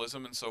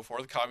socialism and so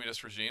forth,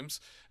 communist regimes,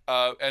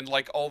 and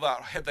like all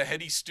that, the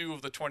heady stew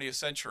of the 20th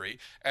century,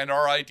 and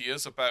our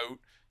ideas about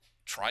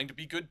trying to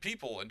be good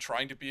people and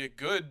trying to be a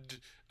good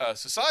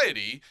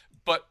society,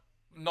 but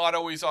not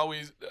always,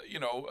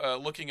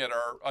 looking at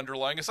our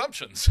underlying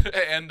assumptions.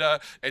 And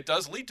it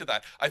does lead to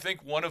that. I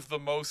think one of the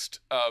most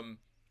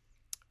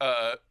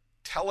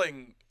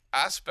telling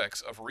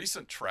aspects of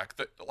recent Trek,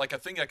 that like a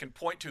thing I can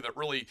point to that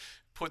really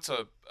puts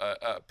a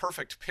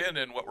perfect pin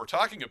in what we're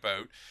talking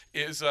about,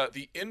 is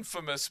the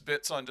infamous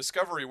bits on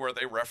Discovery where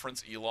they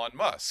reference Elon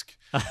Musk.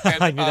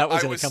 And, I knew that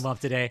was going to come up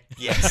today.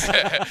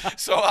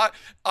 Yes. So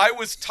I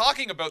was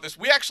talking about this.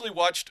 We actually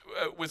watched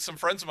with some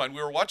friends of mine.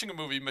 We were watching a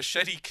movie,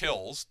 Machete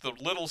Kills, the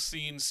little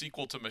scene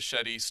sequel to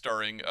Machete,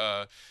 starring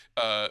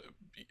Danny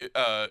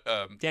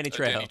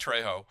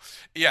Trejo.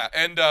 Yeah,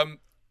 and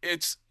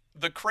it's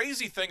the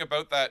crazy thing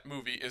about that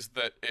movie is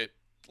that it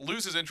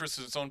loses interest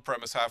in its own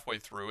premise halfway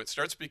through. It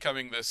starts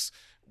becoming this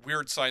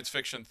weird science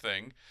fiction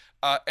thing.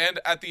 And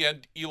at the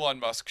end, Elon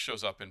Musk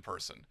shows up in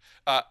person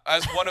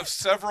as one of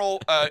several.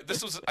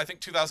 This was, I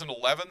think,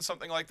 2011,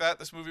 something like that.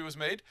 This movie was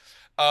made.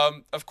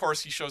 Of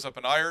course, he shows up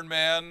in Iron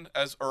Man,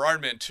 or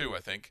Iron Man 2, I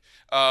think.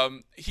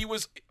 He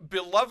was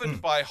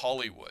beloved by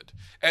Hollywood.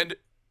 And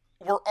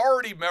we're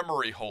already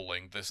memory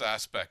holing this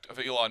aspect of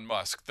Elon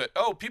Musk, that,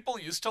 people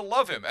used to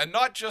love him. And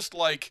not just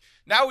like,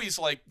 now he's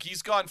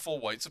gone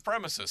full white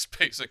supremacist,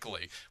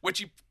 basically, which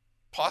he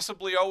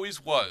possibly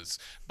always was.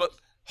 But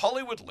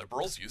Hollywood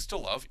liberals used to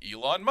love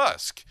Elon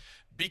Musk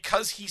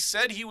because he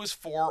said he was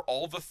for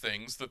all the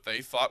things that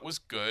they thought was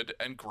good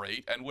and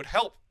great and would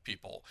help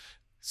people.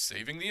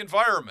 Saving the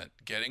environment,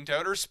 getting to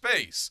outer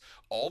space,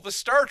 all the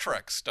Star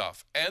Trek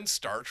stuff. And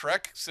Star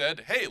Trek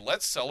said, hey,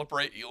 let's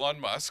celebrate Elon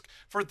Musk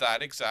for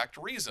that exact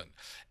reason.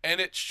 And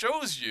it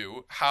shows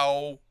you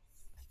how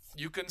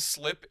you can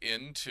slip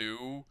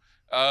into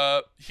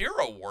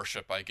hero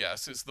worship, I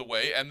guess, is the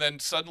way, and then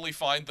suddenly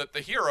find that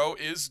the hero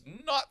is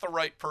not the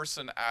right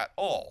person at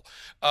all.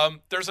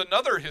 There's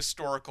another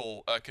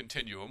historical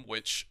continuum,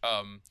 which,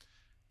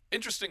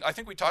 interesting, I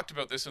think we talked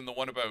about this in the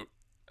one about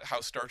how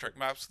Star Trek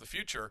maps the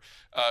future,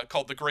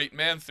 called the Great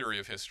Man Theory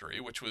of History,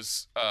 which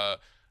was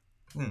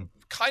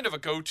kind of a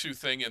go-to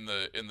thing in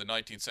the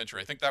 19th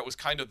century. I think that was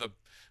kind of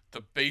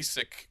the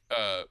basic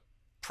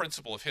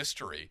principle of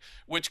history,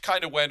 which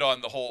kind of went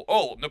on the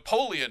whole,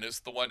 Napoleon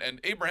is the one,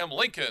 and Abraham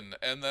Lincoln,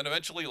 and then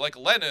eventually like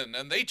Lenin,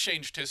 and they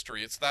changed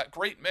history. It's that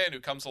great man who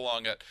comes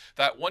along at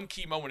that one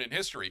key moment in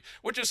history,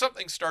 which is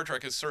something Star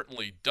Trek has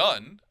certainly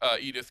done.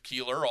 Edith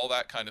Keeler, all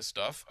that kind of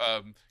stuff.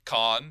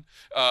 Khan,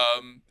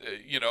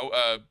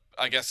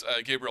 I guess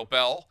Gabriel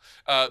Bell.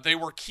 They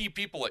were key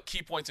people at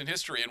key points in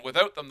history, and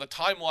without them, the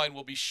timeline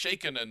will be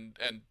shaken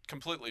and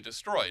completely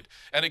destroyed.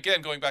 And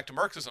again, going back to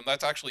Marxism,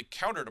 that's actually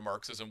counter to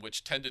Marxism,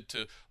 which tended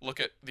to look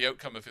at the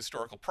outcome of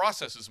historical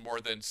processes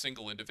more than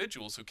single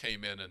individuals who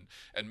came in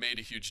and made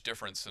a huge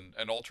difference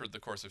and altered the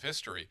course of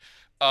history.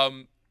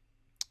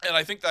 And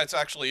I think that's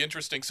actually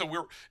interesting.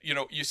 So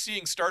you're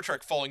seeing Star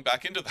Trek falling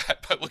back into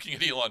that by looking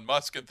at Elon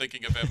Musk and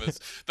thinking of him as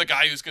the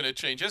guy who's going to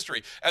change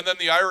history. And then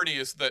the irony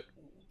is that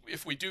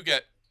if we do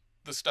get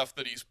the stuff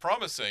that he's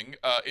promising,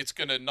 it's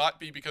going to not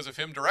be because of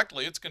him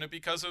directly. It's going to be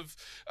because of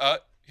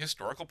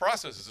historical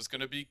processes. It's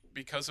going to be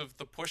because of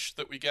the push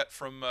that we get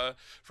from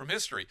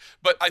history.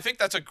 But I think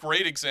that's a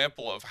great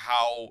example of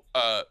how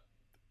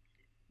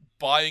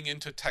buying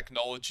into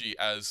technology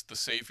as the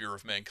savior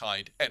of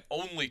mankind, and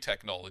only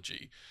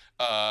technology,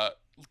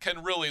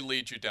 can really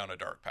lead you down a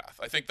dark path.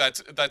 I think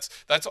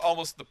that's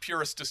almost the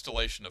purest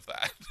distillation of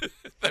that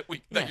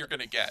that you're going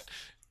to get.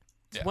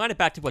 To wind it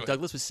back to what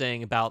Douglas was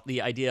saying about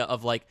the idea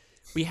of like,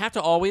 we have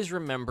to always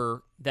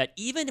remember that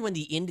even when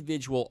the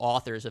individual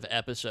authors of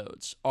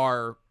episodes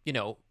are,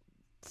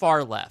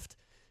 far left,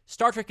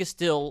 Star Trek is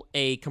still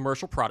a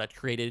commercial product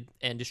created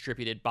and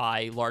distributed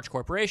by a large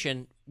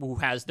corporation who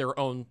has their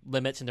own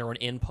limits and their own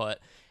input.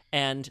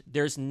 And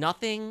there's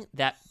nothing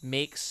that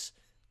makes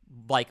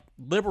like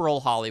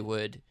liberal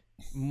Hollywood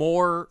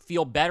more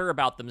feel better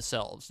about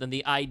themselves than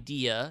the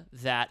idea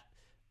that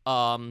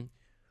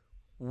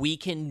we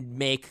can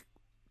make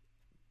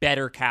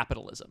better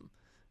capitalism.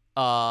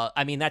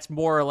 I mean, that's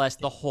more or less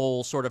the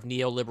whole sort of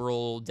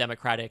neoliberal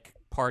Democratic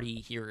Party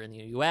here in the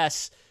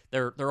U.S.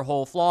 Their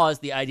whole flaw is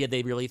the idea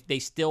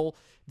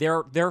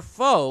their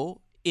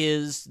foe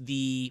is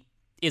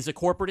a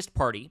corporatist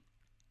party,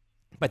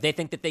 but they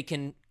think that they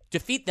can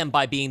defeat them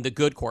by being the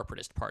good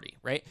corporatist party,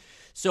 right?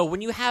 So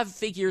when you have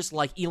figures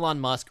like Elon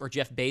Musk or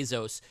Jeff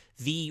Bezos,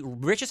 the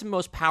richest and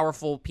most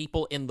powerful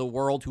people in the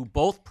world who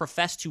both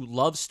profess to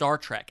love Star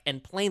Trek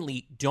and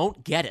plainly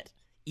don't get it,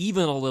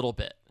 even a little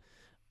bit,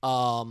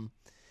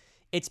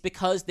 it's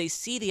because they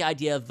see the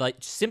idea of like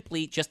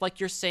simply, just like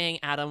you're saying,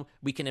 Adam,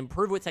 we can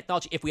improve with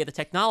technology. If we have the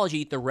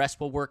technology, the rest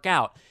will work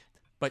out.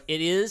 But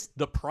it is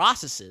the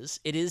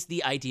processes. It is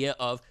the idea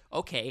of,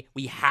 okay,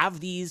 we have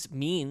these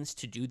means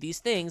to do these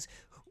things.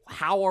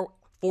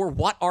 For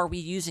what are we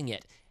using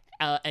it?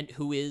 And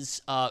who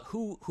is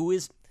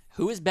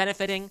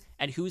benefiting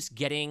and who's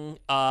getting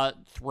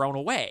thrown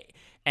away?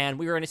 And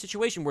we are in a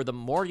situation where the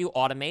more you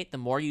automate, the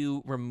more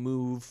you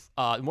remove,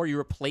 the more you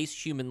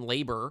replace human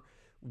labor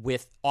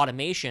with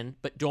automation,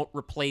 but don't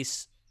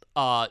replace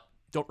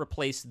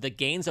the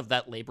gains of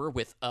that labor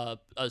with a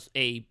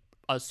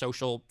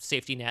social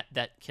safety net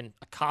that can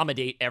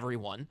accommodate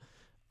everyone.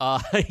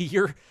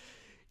 You're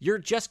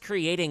just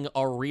creating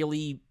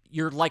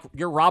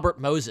you're Robert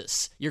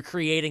Moses. You're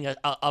creating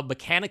a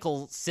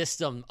mechanical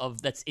system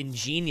that's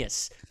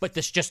ingenious, but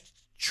this just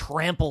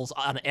tramples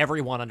on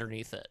everyone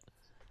underneath it.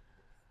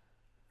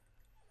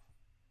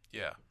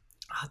 Yeah.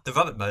 The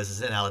Robert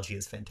Moses analogy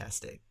is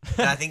fantastic.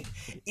 And I think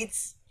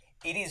it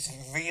is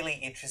really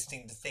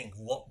interesting to think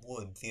what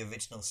would the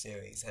original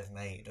series have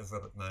made of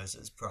Robert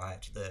Moses prior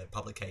to the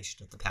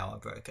publication of The Power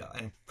Broker,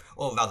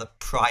 or rather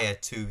prior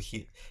to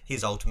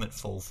his ultimate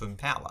fall from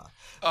power.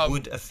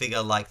 Would a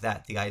figure like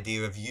that, the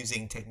idea of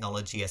using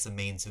technology as a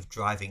means of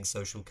driving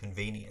social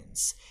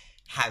convenience,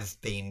 have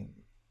been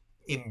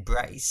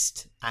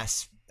embraced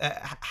as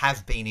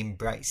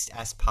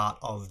part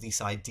of this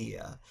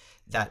idea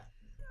that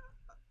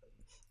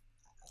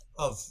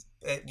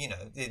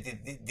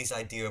this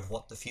idea of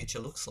what the future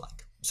looks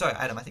like? Sorry,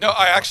 Adam, I think... No,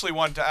 I actually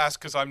wanted to ask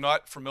because I'm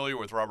not familiar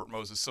with Robert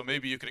Moses, so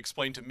maybe you could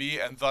explain to me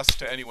and thus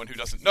to anyone who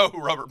doesn't know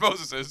who Robert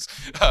Moses is,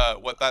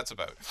 what that's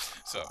about.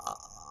 So,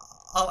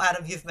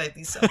 Adam, you've made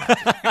me so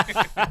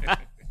happy.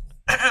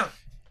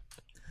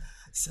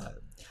 So,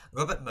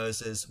 Robert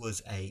Moses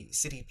was a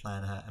city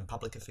planner and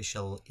public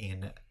official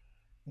in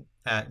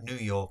New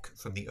York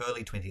from the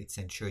early 20th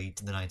century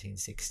to the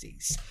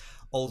 1960s.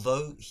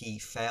 Although he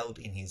failed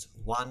in his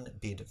one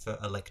bid for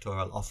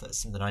electoral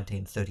office in the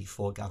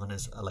 1934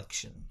 governor's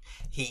election,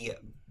 he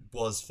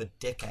was for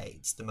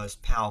decades the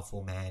most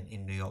powerful man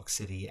in New York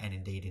City and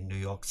indeed in New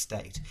York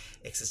State,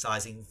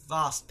 exercising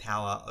vast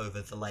power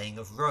over the laying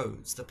of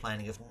roads, the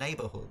planning of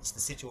neighborhoods, the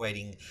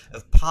situating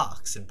of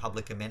parks and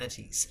public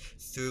amenities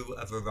through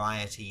a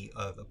variety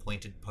of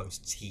appointed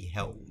posts he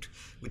held,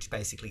 which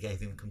basically gave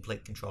him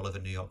complete control over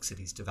New York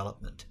City's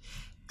development.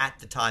 At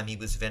the time, he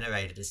was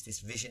venerated as this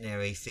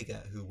visionary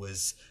figure who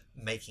was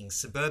making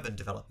suburban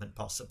development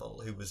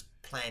possible, who was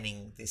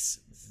planning this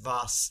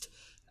vast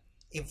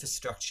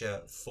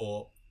infrastructure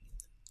for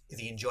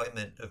the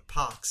enjoyment of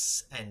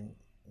parks and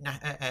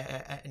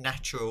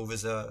natural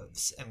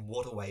reserves and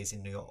waterways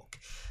in New York.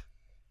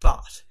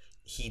 But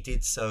he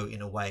did so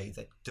in a way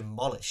that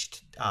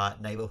demolished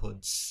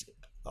neighborhoods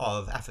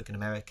of African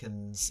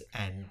Americans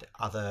and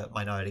other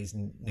minorities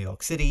in New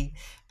York City,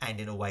 and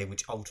in a way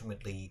which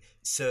ultimately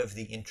served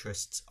the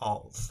interests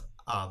of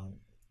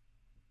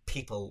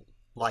people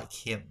like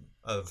him,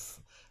 of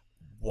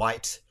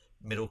white,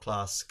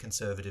 middle-class,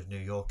 conservative New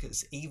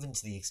Yorkers, even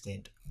to the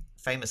extent,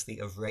 famously,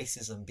 of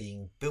racism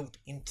being built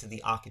into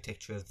the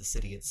architecture of the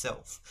city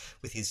itself,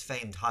 with his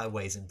famed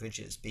highways and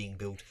bridges being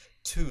built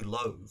too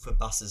low for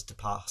buses to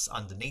pass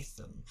underneath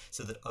them,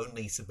 so that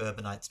only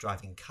suburbanites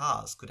driving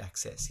cars could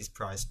access his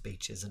prized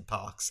beaches and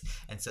parks,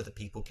 and so that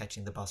people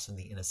catching the bus from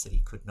the inner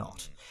city could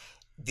not.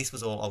 This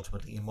was all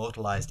ultimately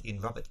immortalized in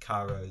Robert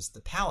Caro's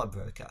The Power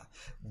Broker,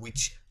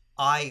 which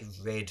I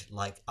read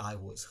like I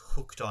was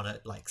hooked on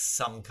it like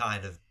some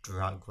kind of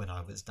drug when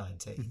I was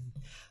 19.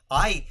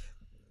 I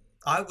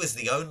was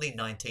the only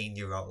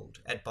 19-year-old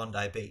at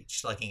Bondi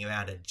Beach lugging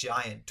around a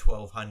giant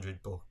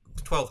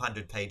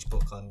 1,200-page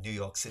book on New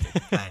York City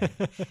planning,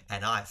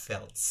 and I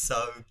felt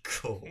so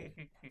cool.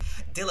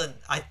 Dylan,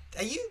 I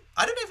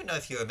don't even know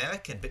if you're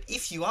American, but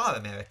if you are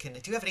American,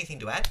 do you have anything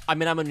to add? I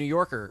mean, I'm a New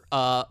Yorker.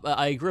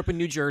 I grew up in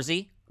New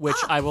Jersey, which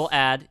I will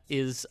add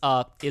is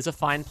a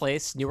fine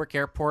place. Newark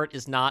Airport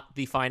is not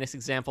the finest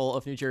example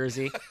of New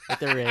Jersey that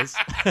there is.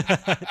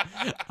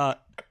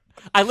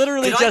 I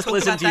literally just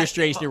listened to your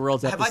Strange New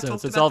Worlds episode,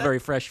 so it's all very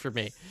fresh for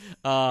me.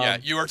 Yeah,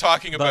 you were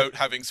talking about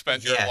having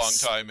spent your long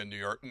time in New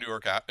York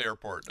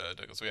Airport,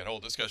 Douglas. We had a whole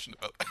discussion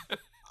about that.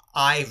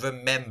 I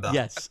remember.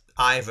 Yes.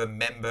 I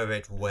remember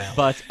it well.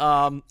 But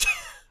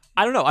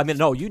I don't know. I mean,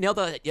 no, you nailed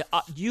it.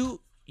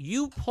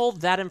 You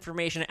pulled that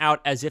information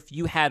out as if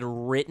you had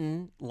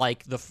written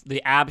like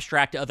the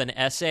abstract of an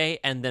essay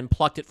and then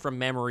plucked it from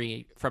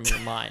memory from your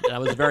mind. And I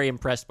was very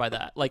impressed by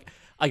that. Like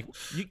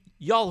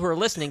y'all who are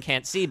listening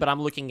can't see, but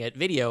I'm looking at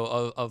video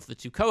of the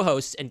two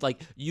co-hosts, and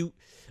like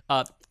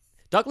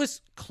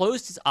Douglas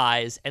closed his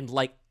eyes and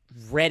like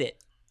read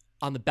it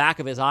on the back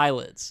of his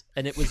eyelids,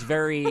 and it was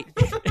very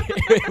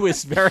it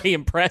was very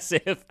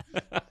impressive.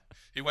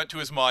 He went to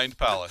his mind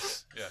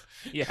palace.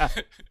 Yeah.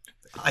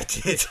 I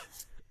did.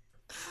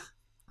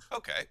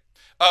 Okay.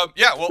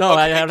 Yeah. Well. No,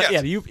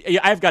 okay,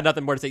 I've got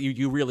nothing more to say.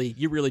 You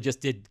really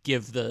just did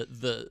give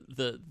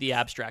the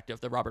abstract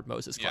of the Robert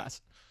Moses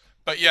class.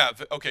 But yeah.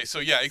 Okay. So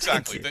yeah,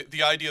 exactly.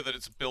 The idea that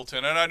it's built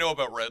in, and I know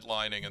about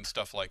redlining and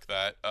stuff like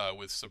that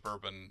with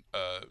suburban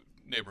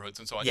neighborhoods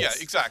and so on. Yes.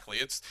 Yeah. Exactly.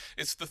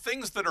 It's the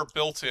things that are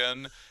built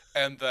in,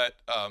 and that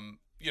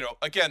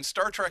again,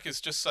 Star Trek is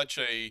just such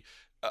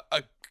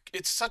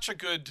it's such a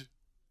good,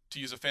 to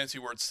use a fancy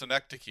word,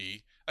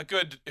 synecdoche, a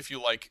good, if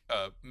you like,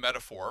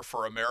 metaphor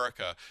for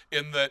America,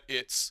 in that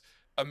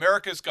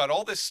America's got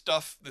all this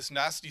stuff, this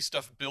nasty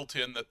stuff built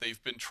in that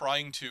they've been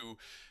trying to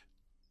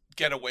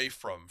get away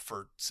from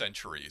for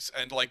centuries.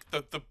 And like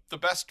the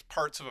best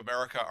parts of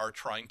America are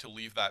trying to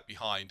leave that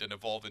behind and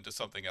evolve into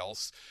something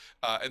else.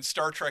 And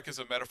Star Trek is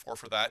a metaphor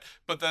for that.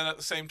 But then at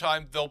the same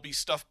time, there'll be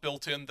stuff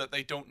built in that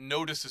they don't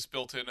notice is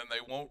built in, and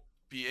they won't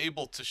be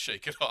able to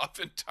shake it off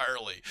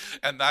entirely,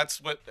 and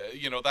that's what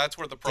that's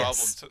where the problem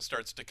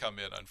starts to come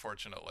in,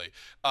 unfortunately.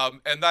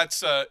 And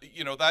that's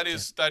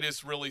that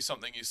is really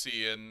something you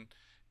see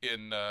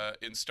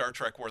in Star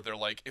Trek, where they're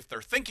like, if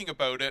they're thinking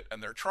about it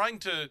and they're trying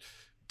to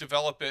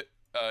develop it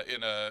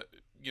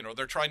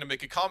they're trying to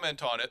make a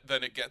comment on it,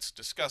 then it gets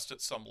discussed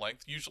at some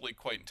length, usually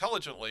quite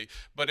intelligently.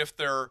 But if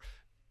they're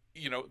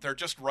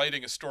just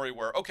writing a story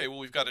where, okay, well,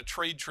 we've got a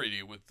trade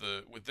treaty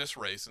with this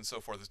race and so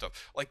forth and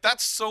stuff. Like,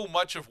 that's so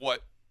much of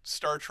what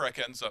Star Trek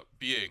ends up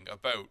being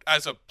about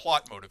as a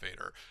plot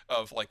motivator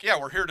of like, yeah,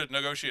 we're here to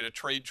negotiate a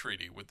trade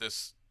treaty with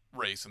this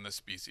race and this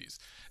species.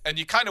 And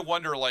you kind of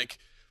wonder, like,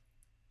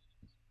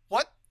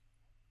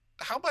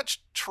 how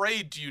much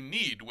trade do you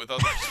need with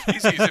other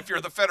species if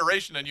you're the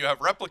Federation and you have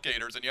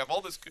replicators and you have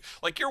all this,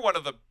 like, you're one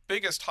of the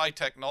biggest high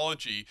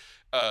technology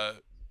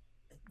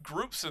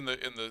groups in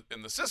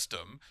the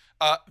system.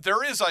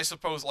 There is, I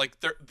suppose,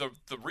 like the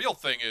real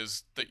thing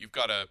is that you've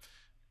got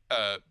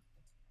to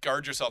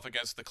guard yourself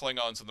against the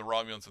Klingons and the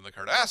Romulans and the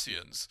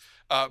Cardassians.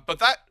 But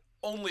that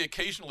only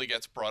occasionally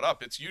gets brought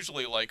up. It's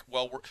usually like,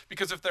 well,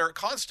 because if they're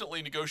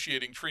constantly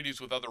negotiating treaties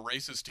with other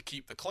races to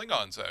keep the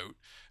Klingons out,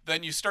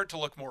 then you start to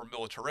look more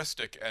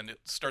militaristic, and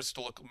it starts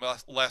to look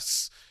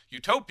less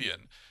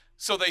utopian.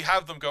 So they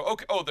have them go,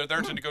 okay, oh, they're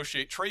there to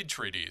negotiate trade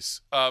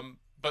treaties.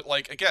 But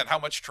like, again, how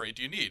much trade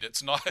do you need?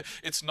 It's not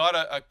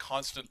a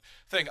constant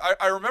thing.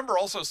 I remember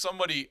also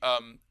somebody,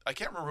 I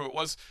can't remember who it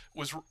was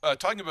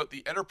talking about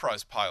the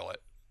Enterprise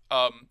pilot.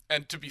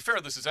 And to be fair,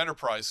 this is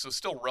Enterprise, so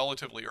still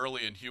relatively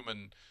early in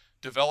human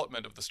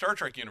development of the Star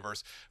Trek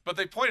universe. But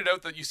they pointed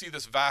out that you see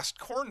this vast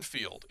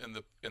cornfield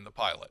in the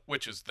pilot,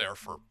 which is there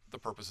for the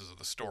purposes of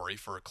the story,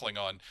 for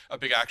a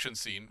big action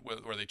scene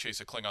where they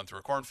chase a Klingon through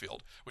a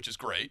cornfield, which is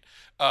great.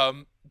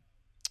 But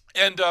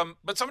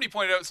somebody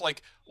pointed out, it's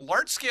like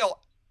large scale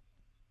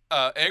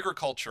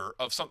agriculture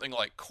of something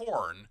like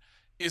corn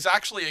is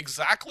actually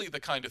exactly the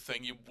kind of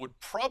thing you would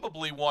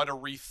probably want to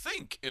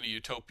rethink in a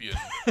utopian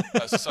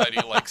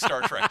society like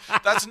Star Trek.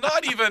 That's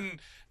not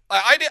even...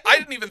 I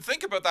didn't even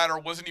think about that, or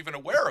wasn't even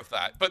aware of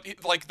that. But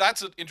like,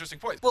 that's an interesting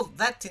point. Well,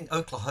 that's in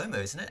Oklahoma,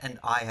 isn't it? And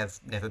I have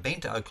never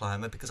been to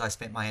Oklahoma because I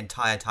spent my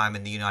entire time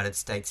in the United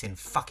States in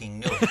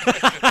fucking milk.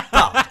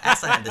 But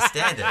as I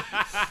understand it,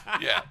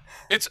 yeah,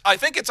 I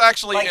think it's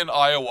actually like, in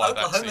Iowa.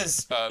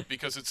 Oklahoma's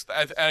because it's,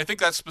 and I think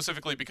that's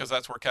specifically because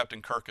that's where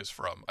Captain Kirk is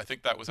from. I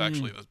think that was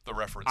actually the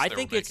reference they were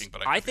making.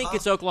 But I think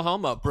it's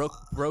Oklahoma.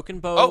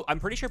 Broken Bow. Oh.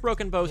 I'm pretty sure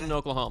Broken Bow's in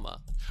Oklahoma.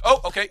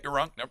 Oh, okay, you're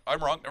wrong. I'm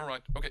wrong. Never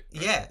mind. Okay.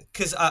 Yeah,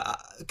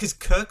 because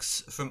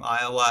Kirk's from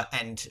Iowa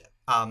and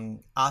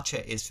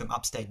Archer is from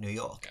upstate New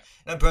York. Okay.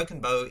 Now, Broken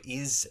Bow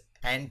is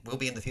and will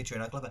be in the future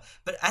in Oklahoma.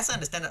 But as I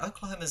understand it,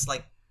 Oklahoma's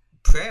like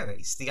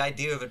prairies. The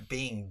idea of it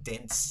being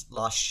dense,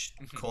 lush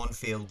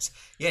cornfields,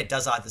 it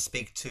does either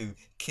speak to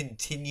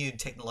continued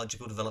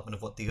technological development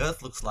of what the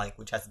Earth looks like,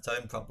 which has its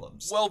own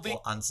problems, or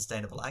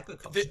unsustainable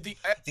agriculture.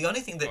 The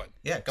only thing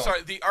that... Go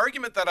on. The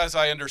argument that, as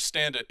I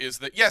understand it, is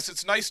that, yes,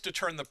 it's nice to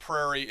turn the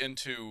prairie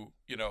into,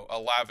 a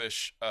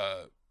lavish...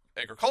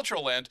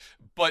 agricultural land,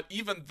 but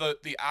even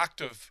the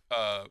act of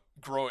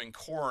growing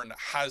corn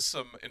has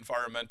some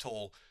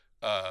environmental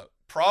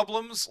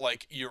problems.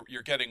 Like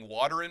you're getting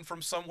water in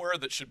from somewhere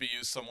that should be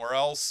used somewhere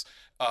else.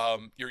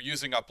 You're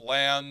using up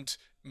land,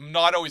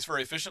 not always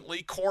very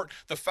efficiently. Corn.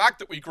 The fact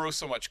that we grow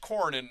so much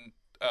corn in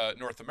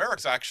North America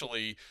is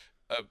actually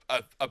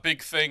a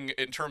big thing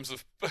in terms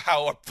of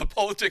how the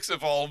politics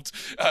evolved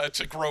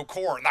to grow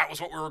corn. That was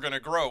what we were going to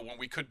grow when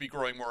we could be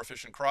growing more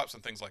efficient crops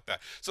and things like that.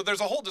 So there's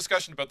a whole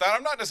discussion about that.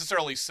 I'm not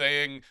necessarily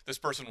saying this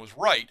person was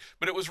right,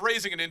 but it was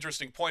raising an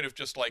interesting point of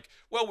just like,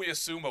 well, we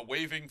assume a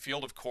waving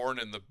field of corn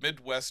in the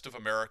Midwest of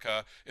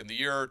America in the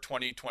year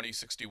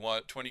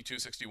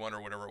 2261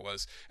 or whatever it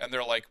was. And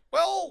they're like,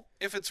 well,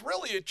 if it's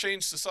really a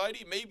changed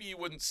society, maybe you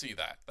wouldn't see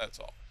that. That's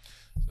all.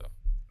 So.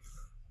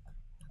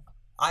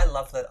 I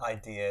love that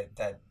idea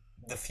that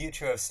the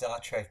future of Star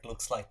Trek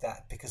looks like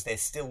that because they're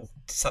still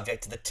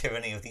subject to the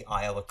tyranny of the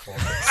Iowa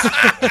caucus.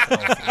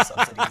 Ethanol fuel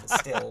subsidies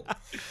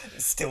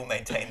still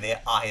maintain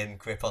their iron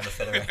grip on the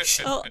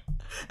Federation. Well,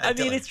 I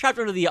mean, it's trapped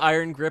under the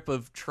iron grip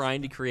of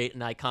trying to create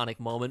an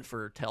iconic moment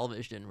for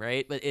television,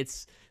 right? But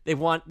if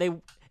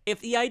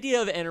the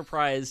idea of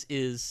Enterprise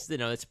is,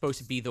 it's supposed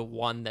to be the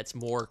one that's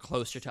more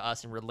closer to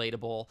us and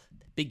relatable,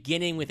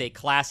 beginning with a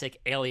classic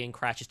alien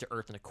crashes to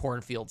Earth in a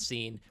cornfield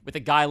scene with a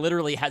guy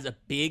literally has a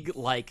big,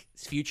 like,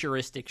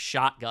 futuristic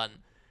shotgun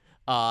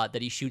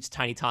that he shoots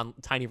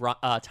Tiny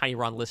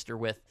Ron Lister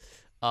with.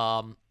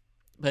 But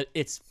it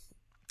is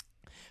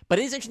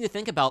interesting to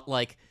think about,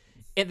 like,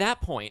 at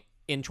that point,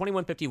 in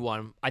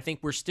 2151, I think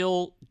we're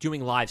still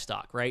doing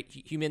livestock, right?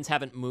 Humans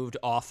haven't moved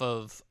off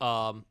of...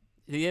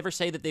 did they ever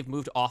say that they've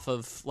moved off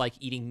of, like,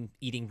 eating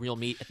real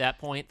meat at that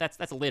point?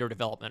 That's a later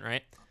development,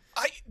 right?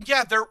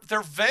 They're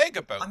vague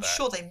about that. I'm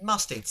sure they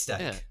must eat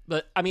steak. Yeah,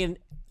 but I mean,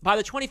 by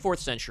the 24th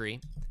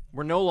century,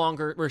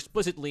 we're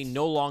explicitly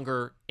no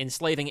longer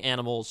enslaving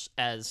animals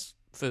as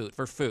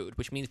food,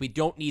 which means we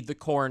don't need the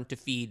corn to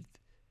feed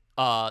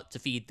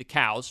the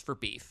cows for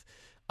beef.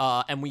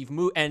 And we've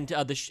moved, and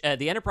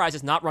the Enterprise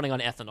is not running on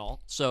ethanol,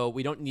 so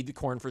we don't need the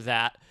corn for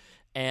that.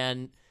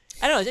 And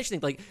I don't know, it's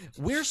interesting. Like,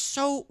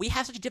 we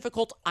have such a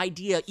difficult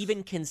idea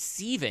even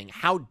conceiving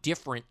how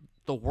different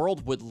the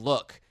world would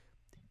look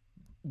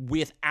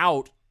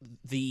without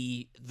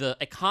the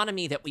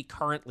economy that we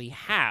currently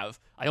have.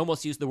 I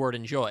almost used the word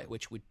enjoy,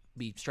 which would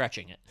be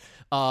stretching it.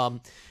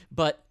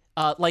 But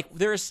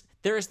there's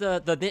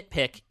the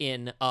nitpick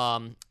in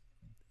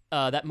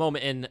that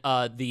moment in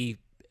the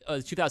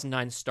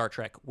 2009 Star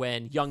Trek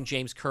when young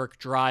James Kirk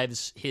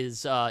drives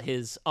his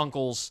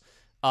uncle's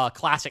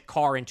classic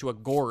car into a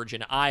gorge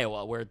in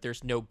Iowa where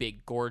there's no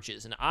big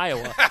gorges in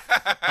Iowa,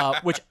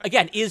 which,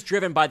 again, is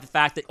driven by the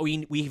fact that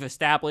we've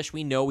established,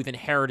 we've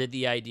inherited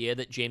the idea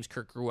that James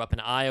Kirk grew up in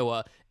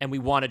Iowa and we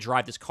want to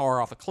drive this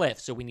car off a cliff,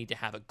 so we need to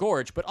have a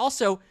gorge. But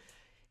also,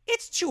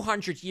 it's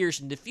 200 years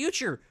in the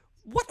future.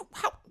 What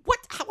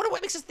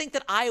makes us think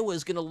that Iowa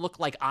is going to look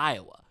like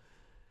Iowa?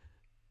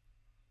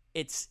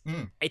 It's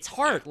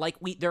hard. Like,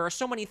 there are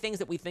so many things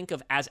that we think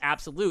of as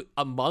absolute.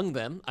 Among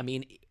them, I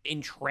mean,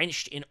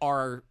 entrenched in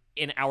our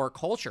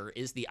culture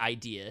is the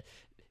idea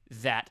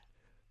that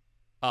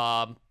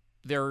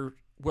there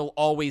will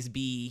always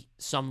be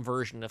some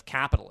version of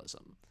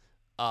capitalism,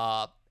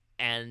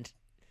 and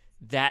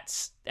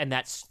that's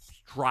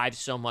drives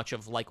so much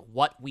of, like,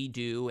 what we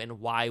do and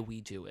why we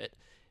do it.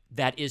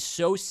 That is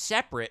so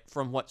separate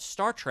from what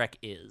Star Trek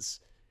is,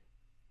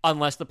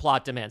 unless the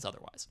plot demands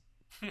otherwise.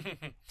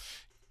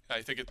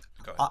 I think it.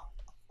 Go ahead.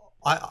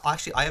 I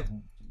have.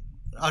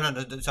 Oh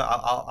no! So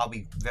I'll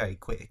be very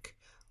quick.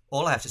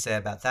 All I have to say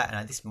about that,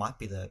 and this might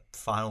be the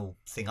final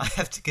thing I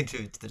have to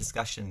contribute to the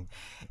discussion,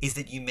 is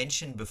that you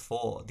mentioned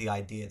before the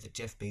idea that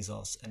Jeff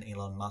Bezos and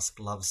Elon Musk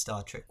love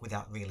Star Trek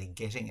without really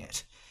getting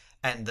it,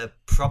 and the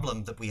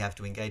problem that we have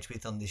to engage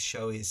with on this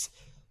show is,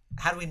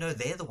 how do we know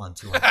they're the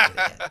ones who are getting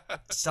it?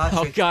 Star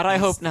Trek. Oh God, I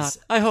hope not.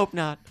 I hope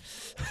not.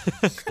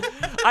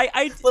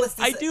 I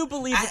do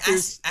believe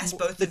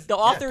that the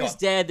author is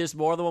dead. There's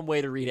more than one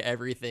way to read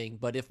everything.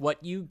 But if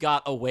what you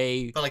got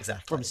away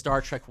from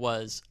Star Trek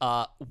was,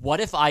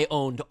 what if I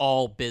owned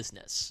all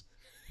business,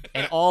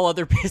 and all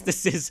other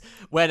businesses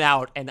went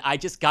out, and I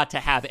just got to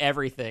have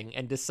everything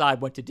and decide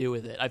what to do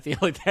with it? I feel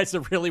like that's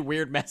a really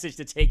weird message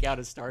to take out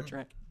of Star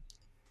Trek.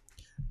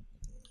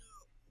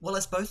 Well,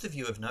 as both of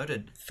you have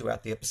noted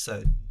throughout the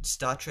episode,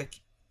 Star Trek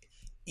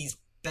is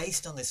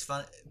based on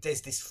there's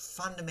this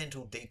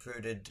fundamental,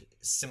 deep-rooted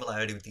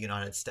similarity with the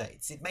United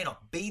States. It may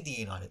not be the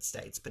United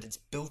States, but it's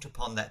built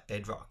upon that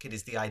bedrock. It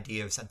is the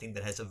idea of something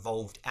that has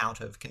evolved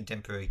out of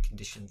contemporary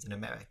conditions in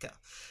America.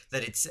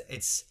 That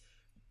it's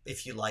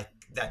if you like,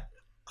 that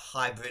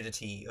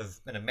hybridity of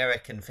an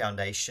American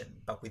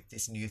foundation, but with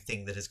this new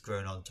thing that has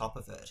grown on top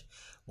of it.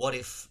 What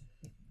if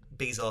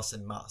Bezos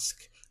and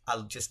Musk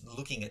are just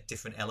looking at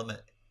different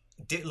elements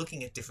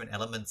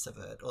of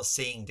it, or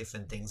seeing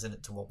different things in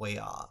it to what we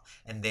are,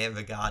 and they're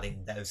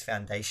regarding those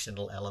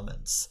foundational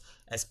elements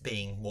as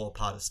being more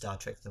part of Star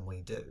Trek than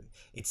we do.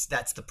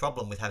 That's the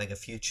problem with having a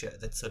future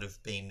that's sort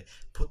of been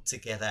put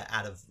together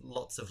out of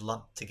lots of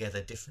lumped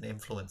together different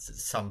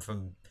influences, some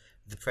from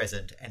the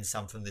present and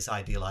some from this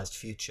idealized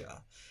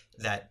future,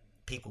 that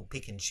people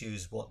pick and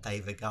choose what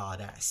they regard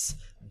as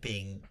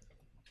being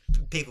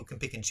people can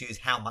pick and choose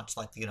how much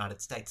like the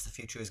United States the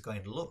future is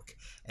going to look.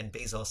 And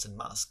Bezos and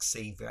Musk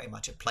see very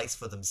much a place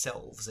for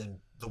themselves in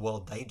the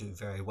world they do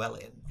very well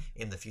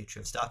in the future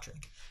of Star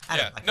Trek.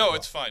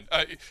 It's fine.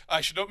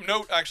 I should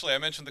note, actually, I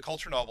mentioned the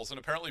culture novels, and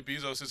apparently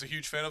Bezos is a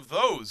huge fan of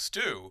those,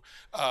 too.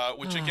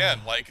 Which, again,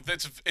 like,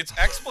 it's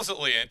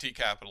explicitly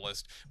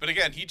anti-capitalist. But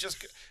again,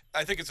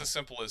 I think it's as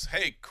simple as,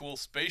 hey, cool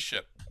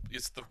spaceship.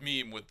 It's the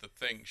meme with the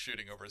thing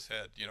shooting over his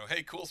head. You know,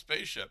 hey, cool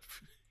spaceship.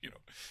 You know,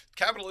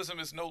 capitalism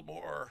is no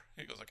more.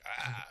 He goes like,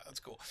 that's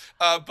cool.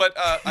 But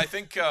I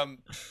think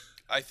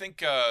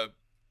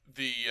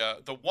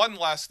the one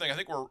last thing, I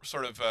think we're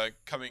sort of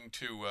coming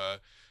to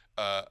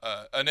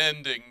an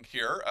ending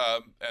here,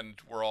 and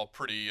we're all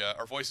pretty,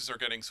 our voices are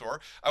getting sore.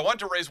 I want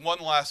to raise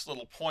one last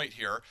little point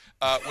here,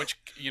 which,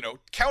 you know,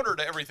 counter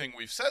to everything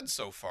we've said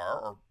so far,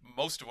 or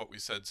most of what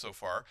we've said so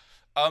far.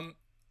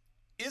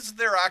 Is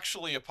there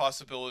actually a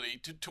possibility,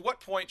 to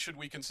what point should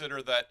we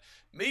consider that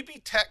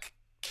maybe tech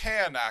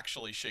can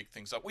actually shake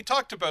things up? We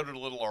talked about it a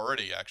little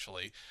already,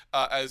 actually,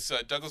 as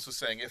Douglas was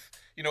saying. If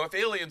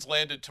aliens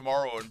landed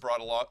tomorrow and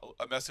brought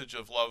a message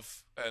of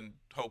love and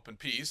hope and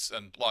peace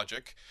and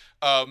logic,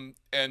 and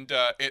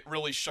it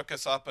really shook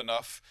us up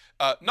enough,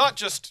 not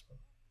just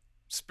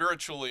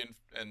spiritually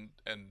and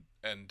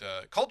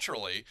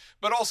culturally,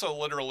 but also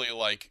literally,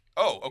 like,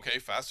 oh, okay,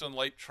 fast and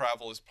light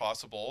travel is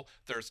possible.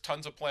 There's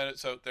tons of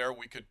planets out there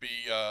we could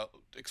be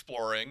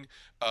exploring.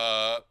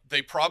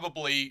 They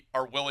probably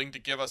are willing to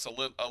give us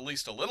at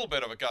least a little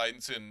bit of a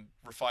guidance in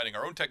refining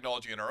our own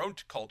technology and our own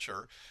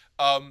culture.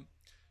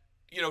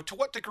 You know, to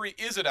what degree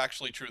is it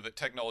actually true that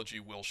technology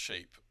will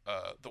shape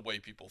the way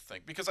people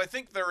think? Because I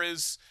think there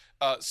is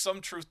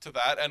some truth to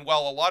that, and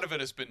while a lot of it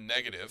has been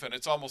negative, and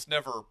it's almost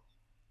never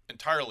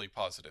entirely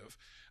positive,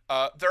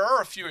 there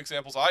are a few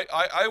examples.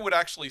 I would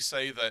actually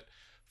say that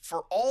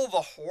for all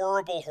the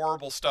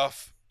horrible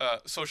stuff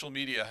social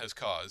media has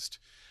caused,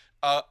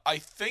 I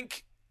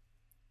think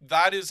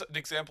that is an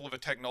example of a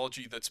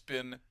technology that's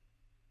been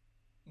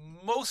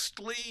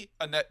mostly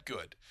a net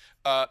good.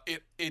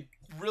 It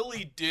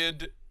really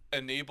did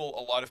enable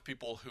a lot of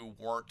people who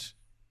weren't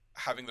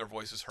having their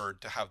voices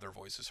heard to have their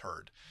voices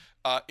heard.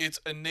 It's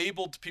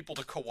enabled people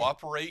to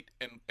cooperate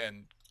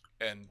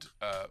and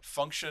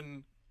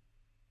function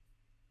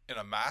in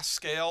a mass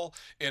scale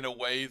in a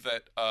way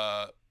that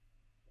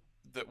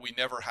that we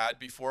never had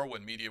before,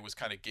 when media was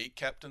kind of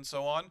gatekept and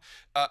so on.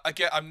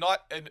 Again, I'm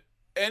not in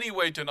any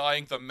way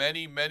denying the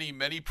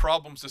many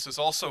problems this has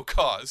also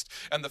caused,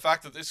 and the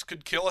fact that this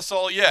could kill us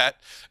all yet.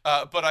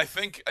 But I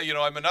think, you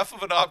know, I'm enough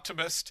of an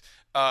optimist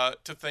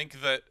to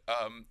think that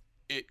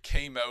it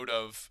came out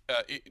of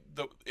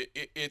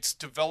it's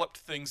developed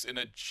things in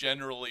a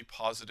generally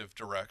positive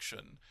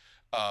direction.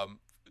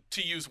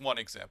 To use one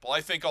example,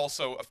 I think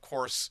also, of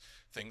course,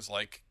 things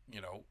like, you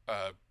know,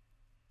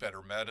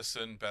 better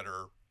medicine,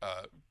 better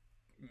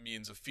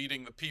means of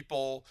feeding the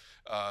people,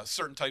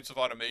 certain types of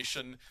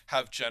automation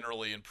have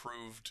generally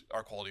improved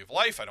our quality of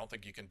life. I don't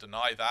think you can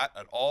deny that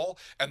at all.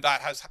 And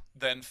that has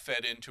then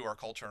fed into our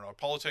culture and our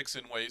politics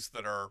in ways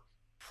that are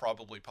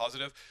probably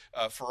positive.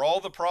 For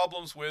all the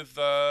problems with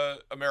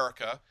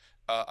America,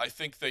 I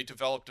think they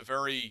developed a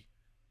very,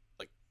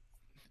 like,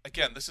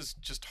 again, this is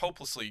just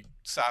hopelessly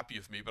sappy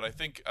of me, but I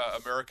think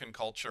American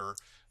culture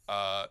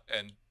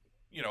and,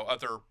 you know,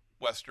 other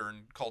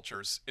Western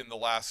cultures in the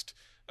last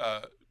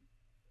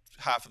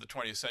half of the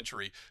 20th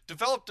century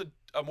developed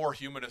a more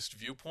humanist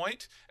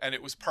viewpoint, and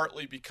it was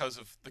partly because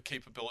of the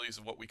capabilities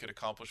of what we could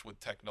accomplish with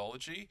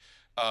technology,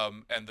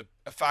 and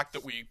the fact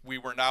that we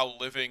were now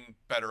living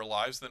better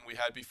lives than we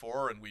had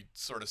before, and we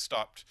sort of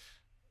stopped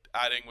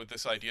adding with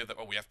this idea that,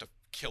 well, we have to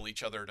kill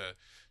each other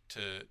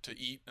to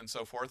eat and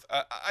so forth.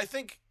 I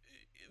think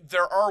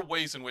there are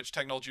ways in which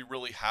technology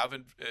really have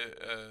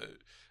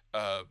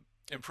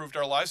improved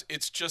our lives.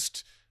 It's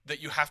just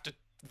that you have to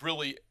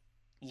really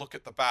look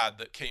at the bad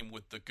that came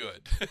with the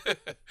good.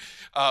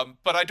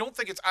 But I don't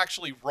think it's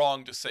actually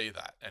wrong to say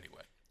that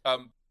anyway.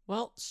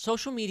 Well,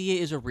 social media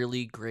is a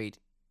really great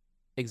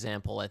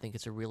example. I think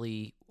it's a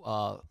really,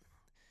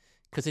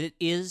 because it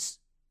is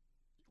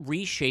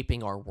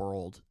reshaping our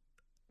world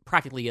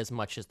practically as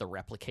much as the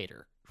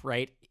Replicator,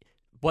 right?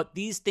 What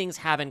these things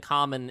have in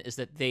common is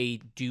that they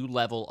do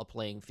level a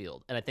playing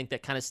field. And I think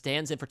that kind of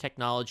stands in for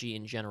technology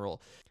in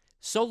general.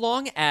 So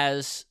long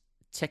as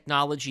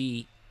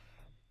technology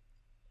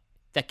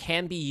that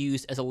can be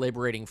used as a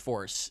liberating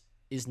force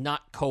is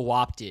not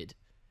co-opted.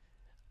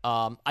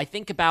 I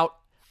think about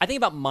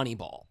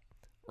Moneyball,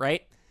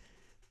 right?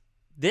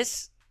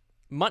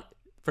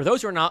 For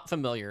those who are not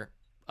familiar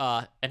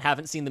and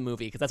haven't seen the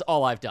movie, because that's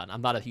all I've done.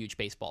 I'm not a huge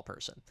baseball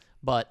person,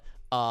 but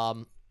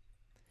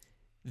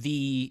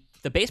the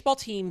baseball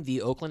team,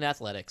 the Oakland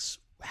Athletics,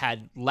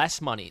 had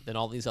less money than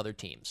all these other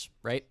teams,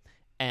 right?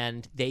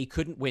 And they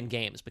couldn't win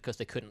games because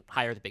they couldn't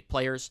hire the big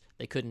players.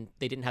 They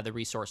didn't have the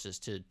resources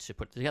to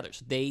put it together.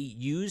 So they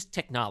used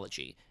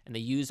technology, and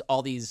they used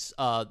all these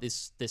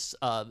this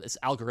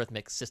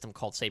algorithmic system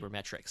called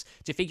sabermetrics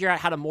to figure out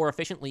how to more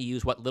efficiently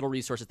use what little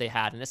resources they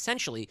had, and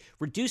essentially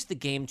reduce the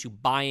game to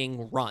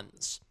buying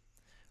runs.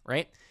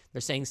 Right?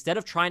 They're saying instead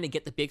of trying to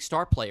get the big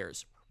star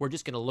players, we're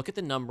just going to look at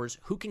the numbers,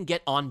 who can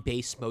get on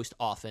base most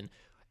often,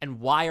 and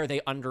why are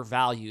they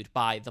undervalued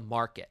by the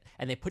market.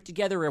 And they put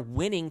together a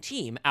winning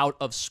team out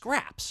of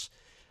scraps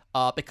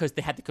because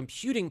they had the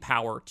computing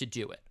power to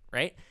do it,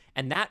 right?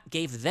 And that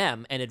gave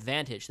them an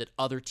advantage that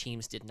other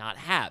teams did not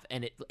have.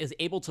 And it is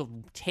able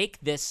to take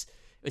this,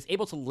 it was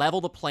able to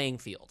level the playing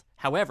field.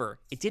 However,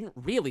 it didn't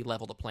really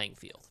level the playing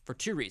field for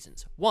two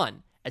reasons.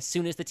 One, as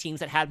soon as the teams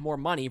that had more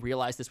money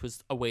realized this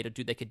was a way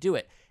they could do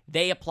it,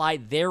 they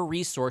applied their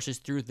resources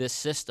through this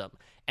system.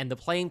 And the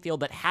playing field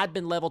that had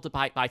been leveled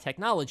by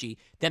technology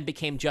then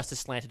became just as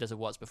slanted as it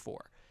was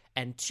before.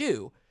 And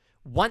two,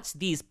 once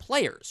these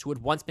players, who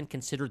had once been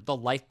considered the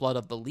lifeblood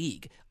of the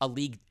league, a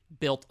league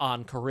built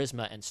on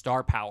charisma and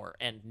star power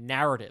and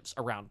narratives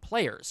around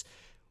players,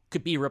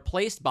 could be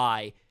replaced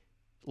by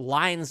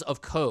lines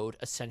of code,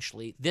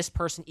 essentially. This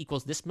person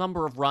equals this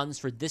number of runs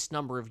for this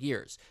number of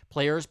years.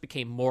 Players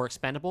became more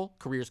expendable,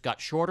 careers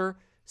got shorter,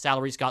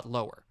 salaries got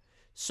lower.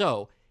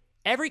 So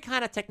every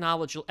kind of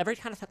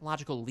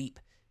technological leap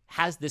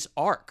has this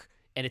arc,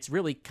 and it's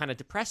really kind of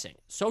depressing.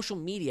 Social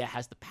media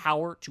has the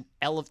power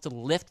to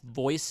lift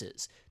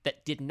voices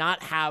that did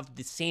not have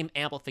the same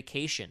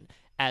amplification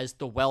as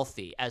the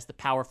wealthy, as the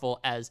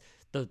powerful, as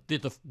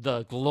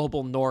the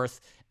global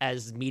north,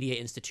 as media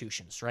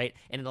institutions, right?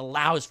 And it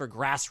allows for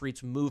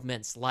grassroots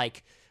movements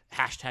like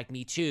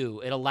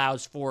 #MeToo. It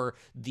allows for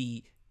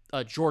the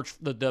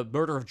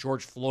murder of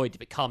George Floyd to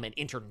become an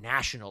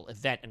international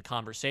event and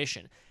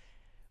conversation.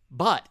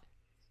 But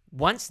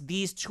once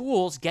these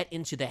tools get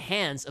into the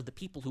hands of the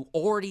people who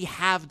already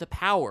have the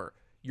power,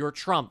 your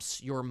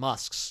Trumps, your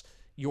Musks,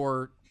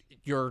 your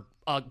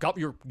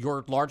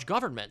large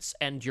governments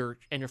and your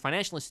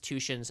financial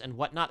institutions and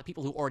whatnot, the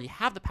people who already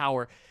have the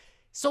power,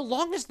 so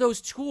long as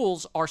those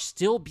tools are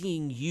still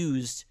being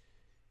used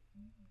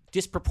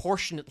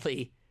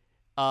disproportionately,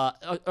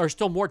 are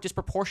still more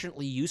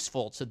disproportionately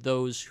useful to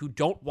those who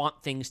don't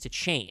want things to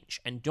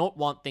change and don't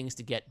want things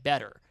to get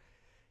better,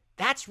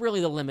 that's really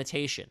the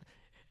limitation.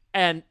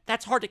 And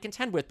that's hard to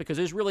contend with because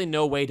there's really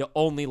no way to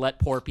only let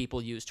poor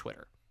people use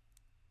Twitter.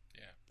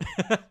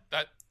 Yeah.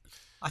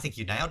 I think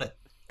you nailed it.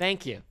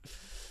 Thank you.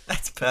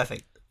 That's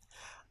perfect.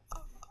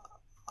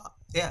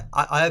 Yeah,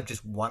 I have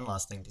just one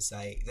last thing to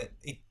say, that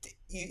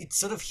it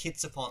sort of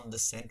hits upon the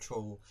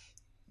central,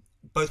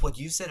 both what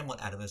you've said and what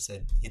Adam has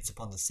said, hits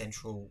upon the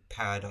central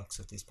paradox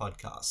of this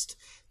podcast,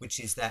 which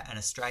is that an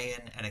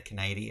Australian and a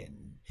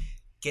Canadian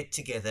get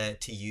together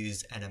to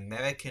use an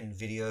American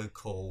video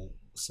call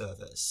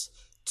service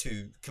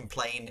to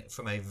complain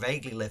from a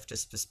vaguely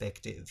leftist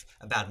perspective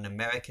about an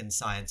American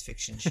science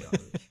fiction show,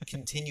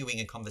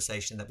 continuing a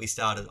conversation that we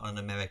started on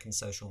an American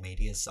social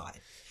media site.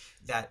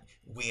 That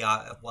we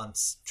are at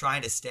once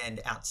trying to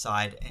stand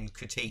outside and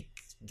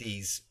critique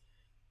these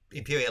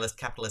imperialist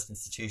capitalist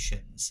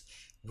institutions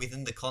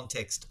within the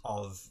context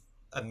of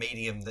a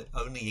medium that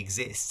only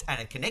exists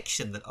and a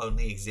connection that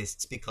only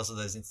exists because of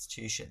those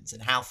institutions,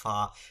 and how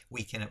far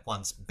we can at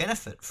once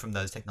benefit from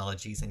those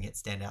technologies and yet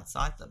stand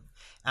outside them.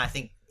 And I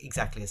think,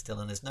 exactly as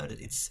Dylan has noted,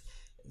 it's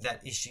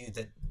that issue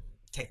that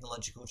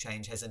technological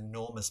change has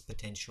enormous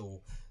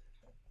potential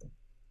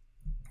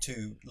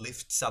to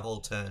lift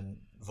subaltern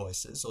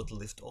voices or to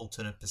lift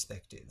alternate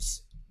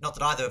perspectives. Not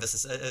that either of us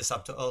is a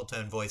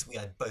subaltern voice. We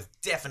are both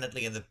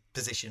definitely in the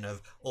position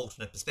of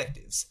alternate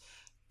perspectives.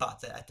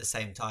 But at the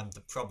same time,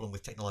 the problem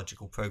with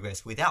technological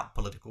progress without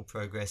political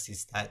progress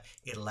is that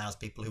it allows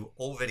people who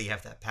already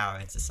have that power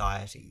in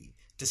society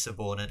to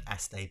subordinate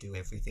as they do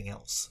everything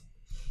else,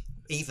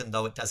 even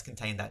though it does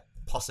contain that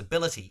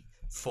possibility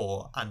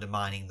for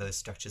undermining those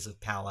structures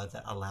of power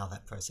that allow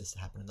that process to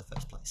happen in the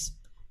first place.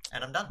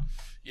 And I'm done.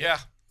 Yeah.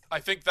 I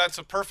think that's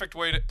a perfect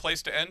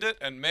place to end it.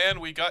 And man,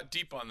 we got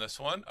deep on this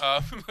one.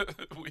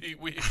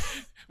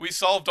 We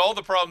solved all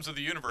the problems of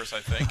the universe, I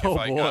think. I'll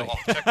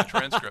check the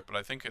transcript, but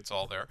I think it's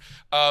all there.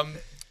 Yeah.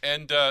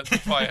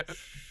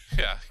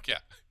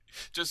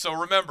 Just so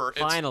remember,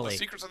 the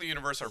secrets of the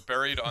universe are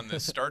buried on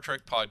this Star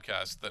Trek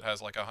podcast that has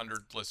like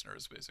 100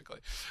 listeners, basically.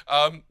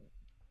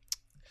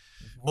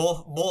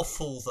 More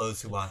fool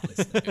those who aren't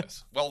listening.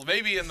 Yes. Well,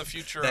 maybe in the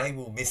future they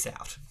will miss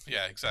out.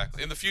 Yeah,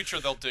 exactly. In the future,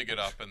 they'll dig it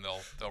up and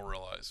they'll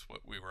realize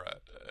what we were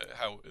at,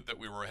 that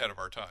we were ahead of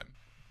our time.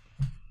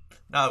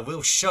 No,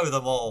 we'll show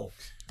them all.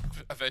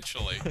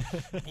 Eventually,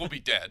 we'll be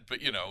dead, but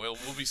we'll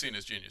be seen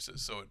as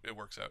geniuses, so it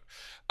works out.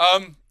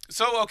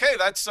 Okay,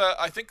 that's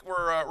I think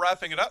we're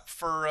wrapping it up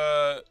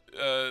for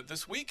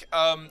this week.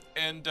 I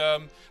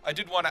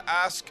did want to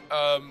ask,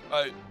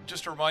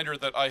 just a reminder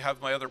that I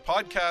have my other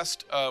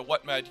podcast,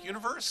 What Mad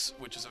Universe,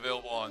 which is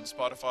available on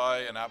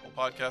Spotify and Apple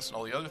Podcasts and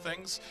all the other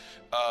things.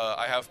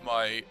 I have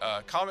my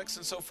comics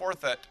and so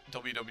forth at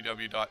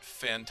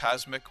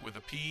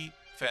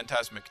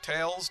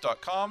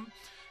www.phantasmictales.com.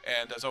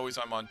 And as always,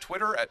 I'm on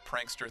Twitter at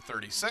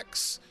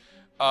Prankster36.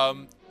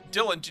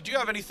 Dylan, did you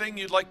have anything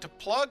you'd like to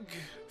plug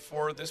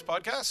for this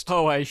podcast?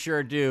 Oh, I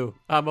sure do.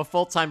 I'm a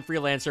full-time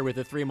freelancer with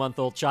a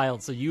 3-month-old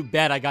child, so you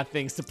bet I got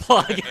things to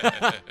plug.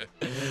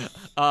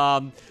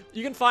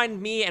 You can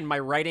find me and my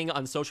writing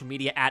on social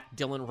media at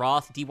Dylan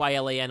Roth,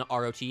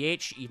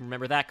 DYLANROTH. You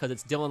remember that because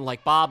it's Dylan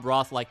like Bob,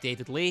 Roth like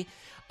David Lee.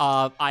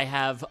 I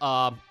have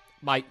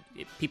my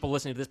people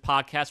listening to this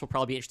podcast will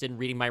probably be interested in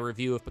reading my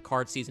review of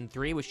Picard Season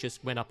 3, which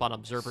just went up on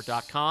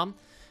Observer.com.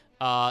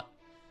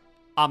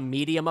 I'm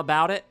medium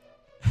about it.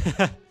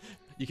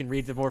 You can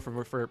read the more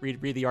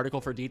read the article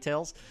for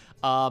details.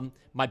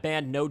 My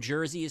band No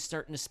Jersey is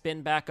starting to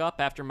spin back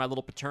up after my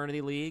little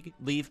paternity leave.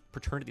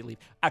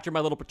 After my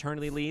little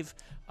paternity leave.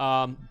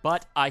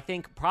 But I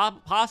think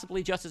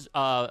possibly just as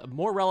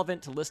more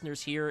relevant to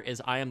listeners here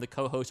is I am the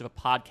co-host of a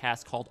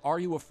podcast called Are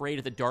You Afraid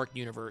of the Dark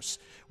Universe,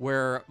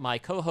 where my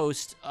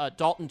co-host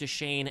Dalton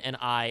Deshane and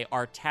I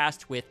are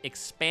tasked with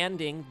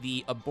expanding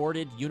the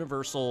aborted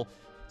Universal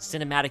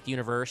cinematic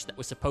universe that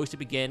was supposed to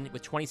begin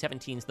with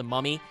 2017's The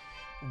Mummy.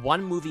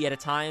 One movie at a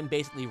time,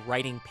 basically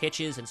writing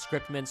pitches and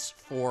scriptments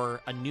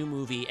for a new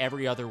movie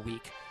every other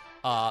week.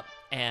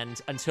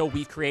 And until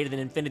we've created an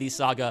Infinity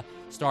Saga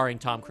starring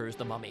Tom Cruise,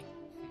 The Mummy.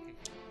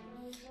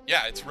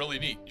 Yeah, it's really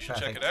neat. You should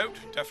check it out.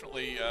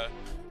 Definitely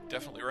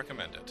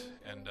recommend it.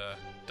 And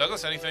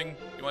Douglas, anything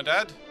you want to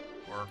add?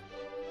 Or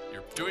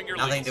you're doing your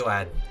Nothing legal to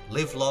add.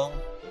 Live long.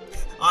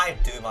 I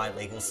do my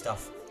legal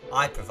stuff.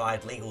 I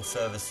provide legal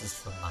services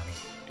for money.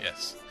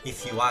 Yes.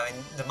 If you are in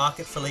the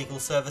market for legal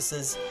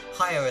services,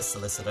 hire a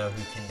solicitor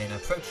who can then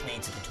approach me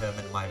to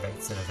determine my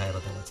rates and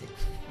availability.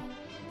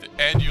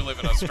 And you live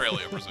in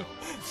Australia, presumably.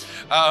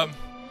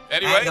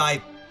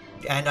 Anyway.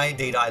 And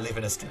I live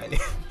in Australia.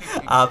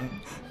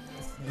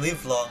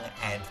 Live long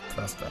and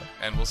prosper.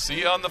 And we'll see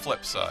you on the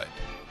flip side.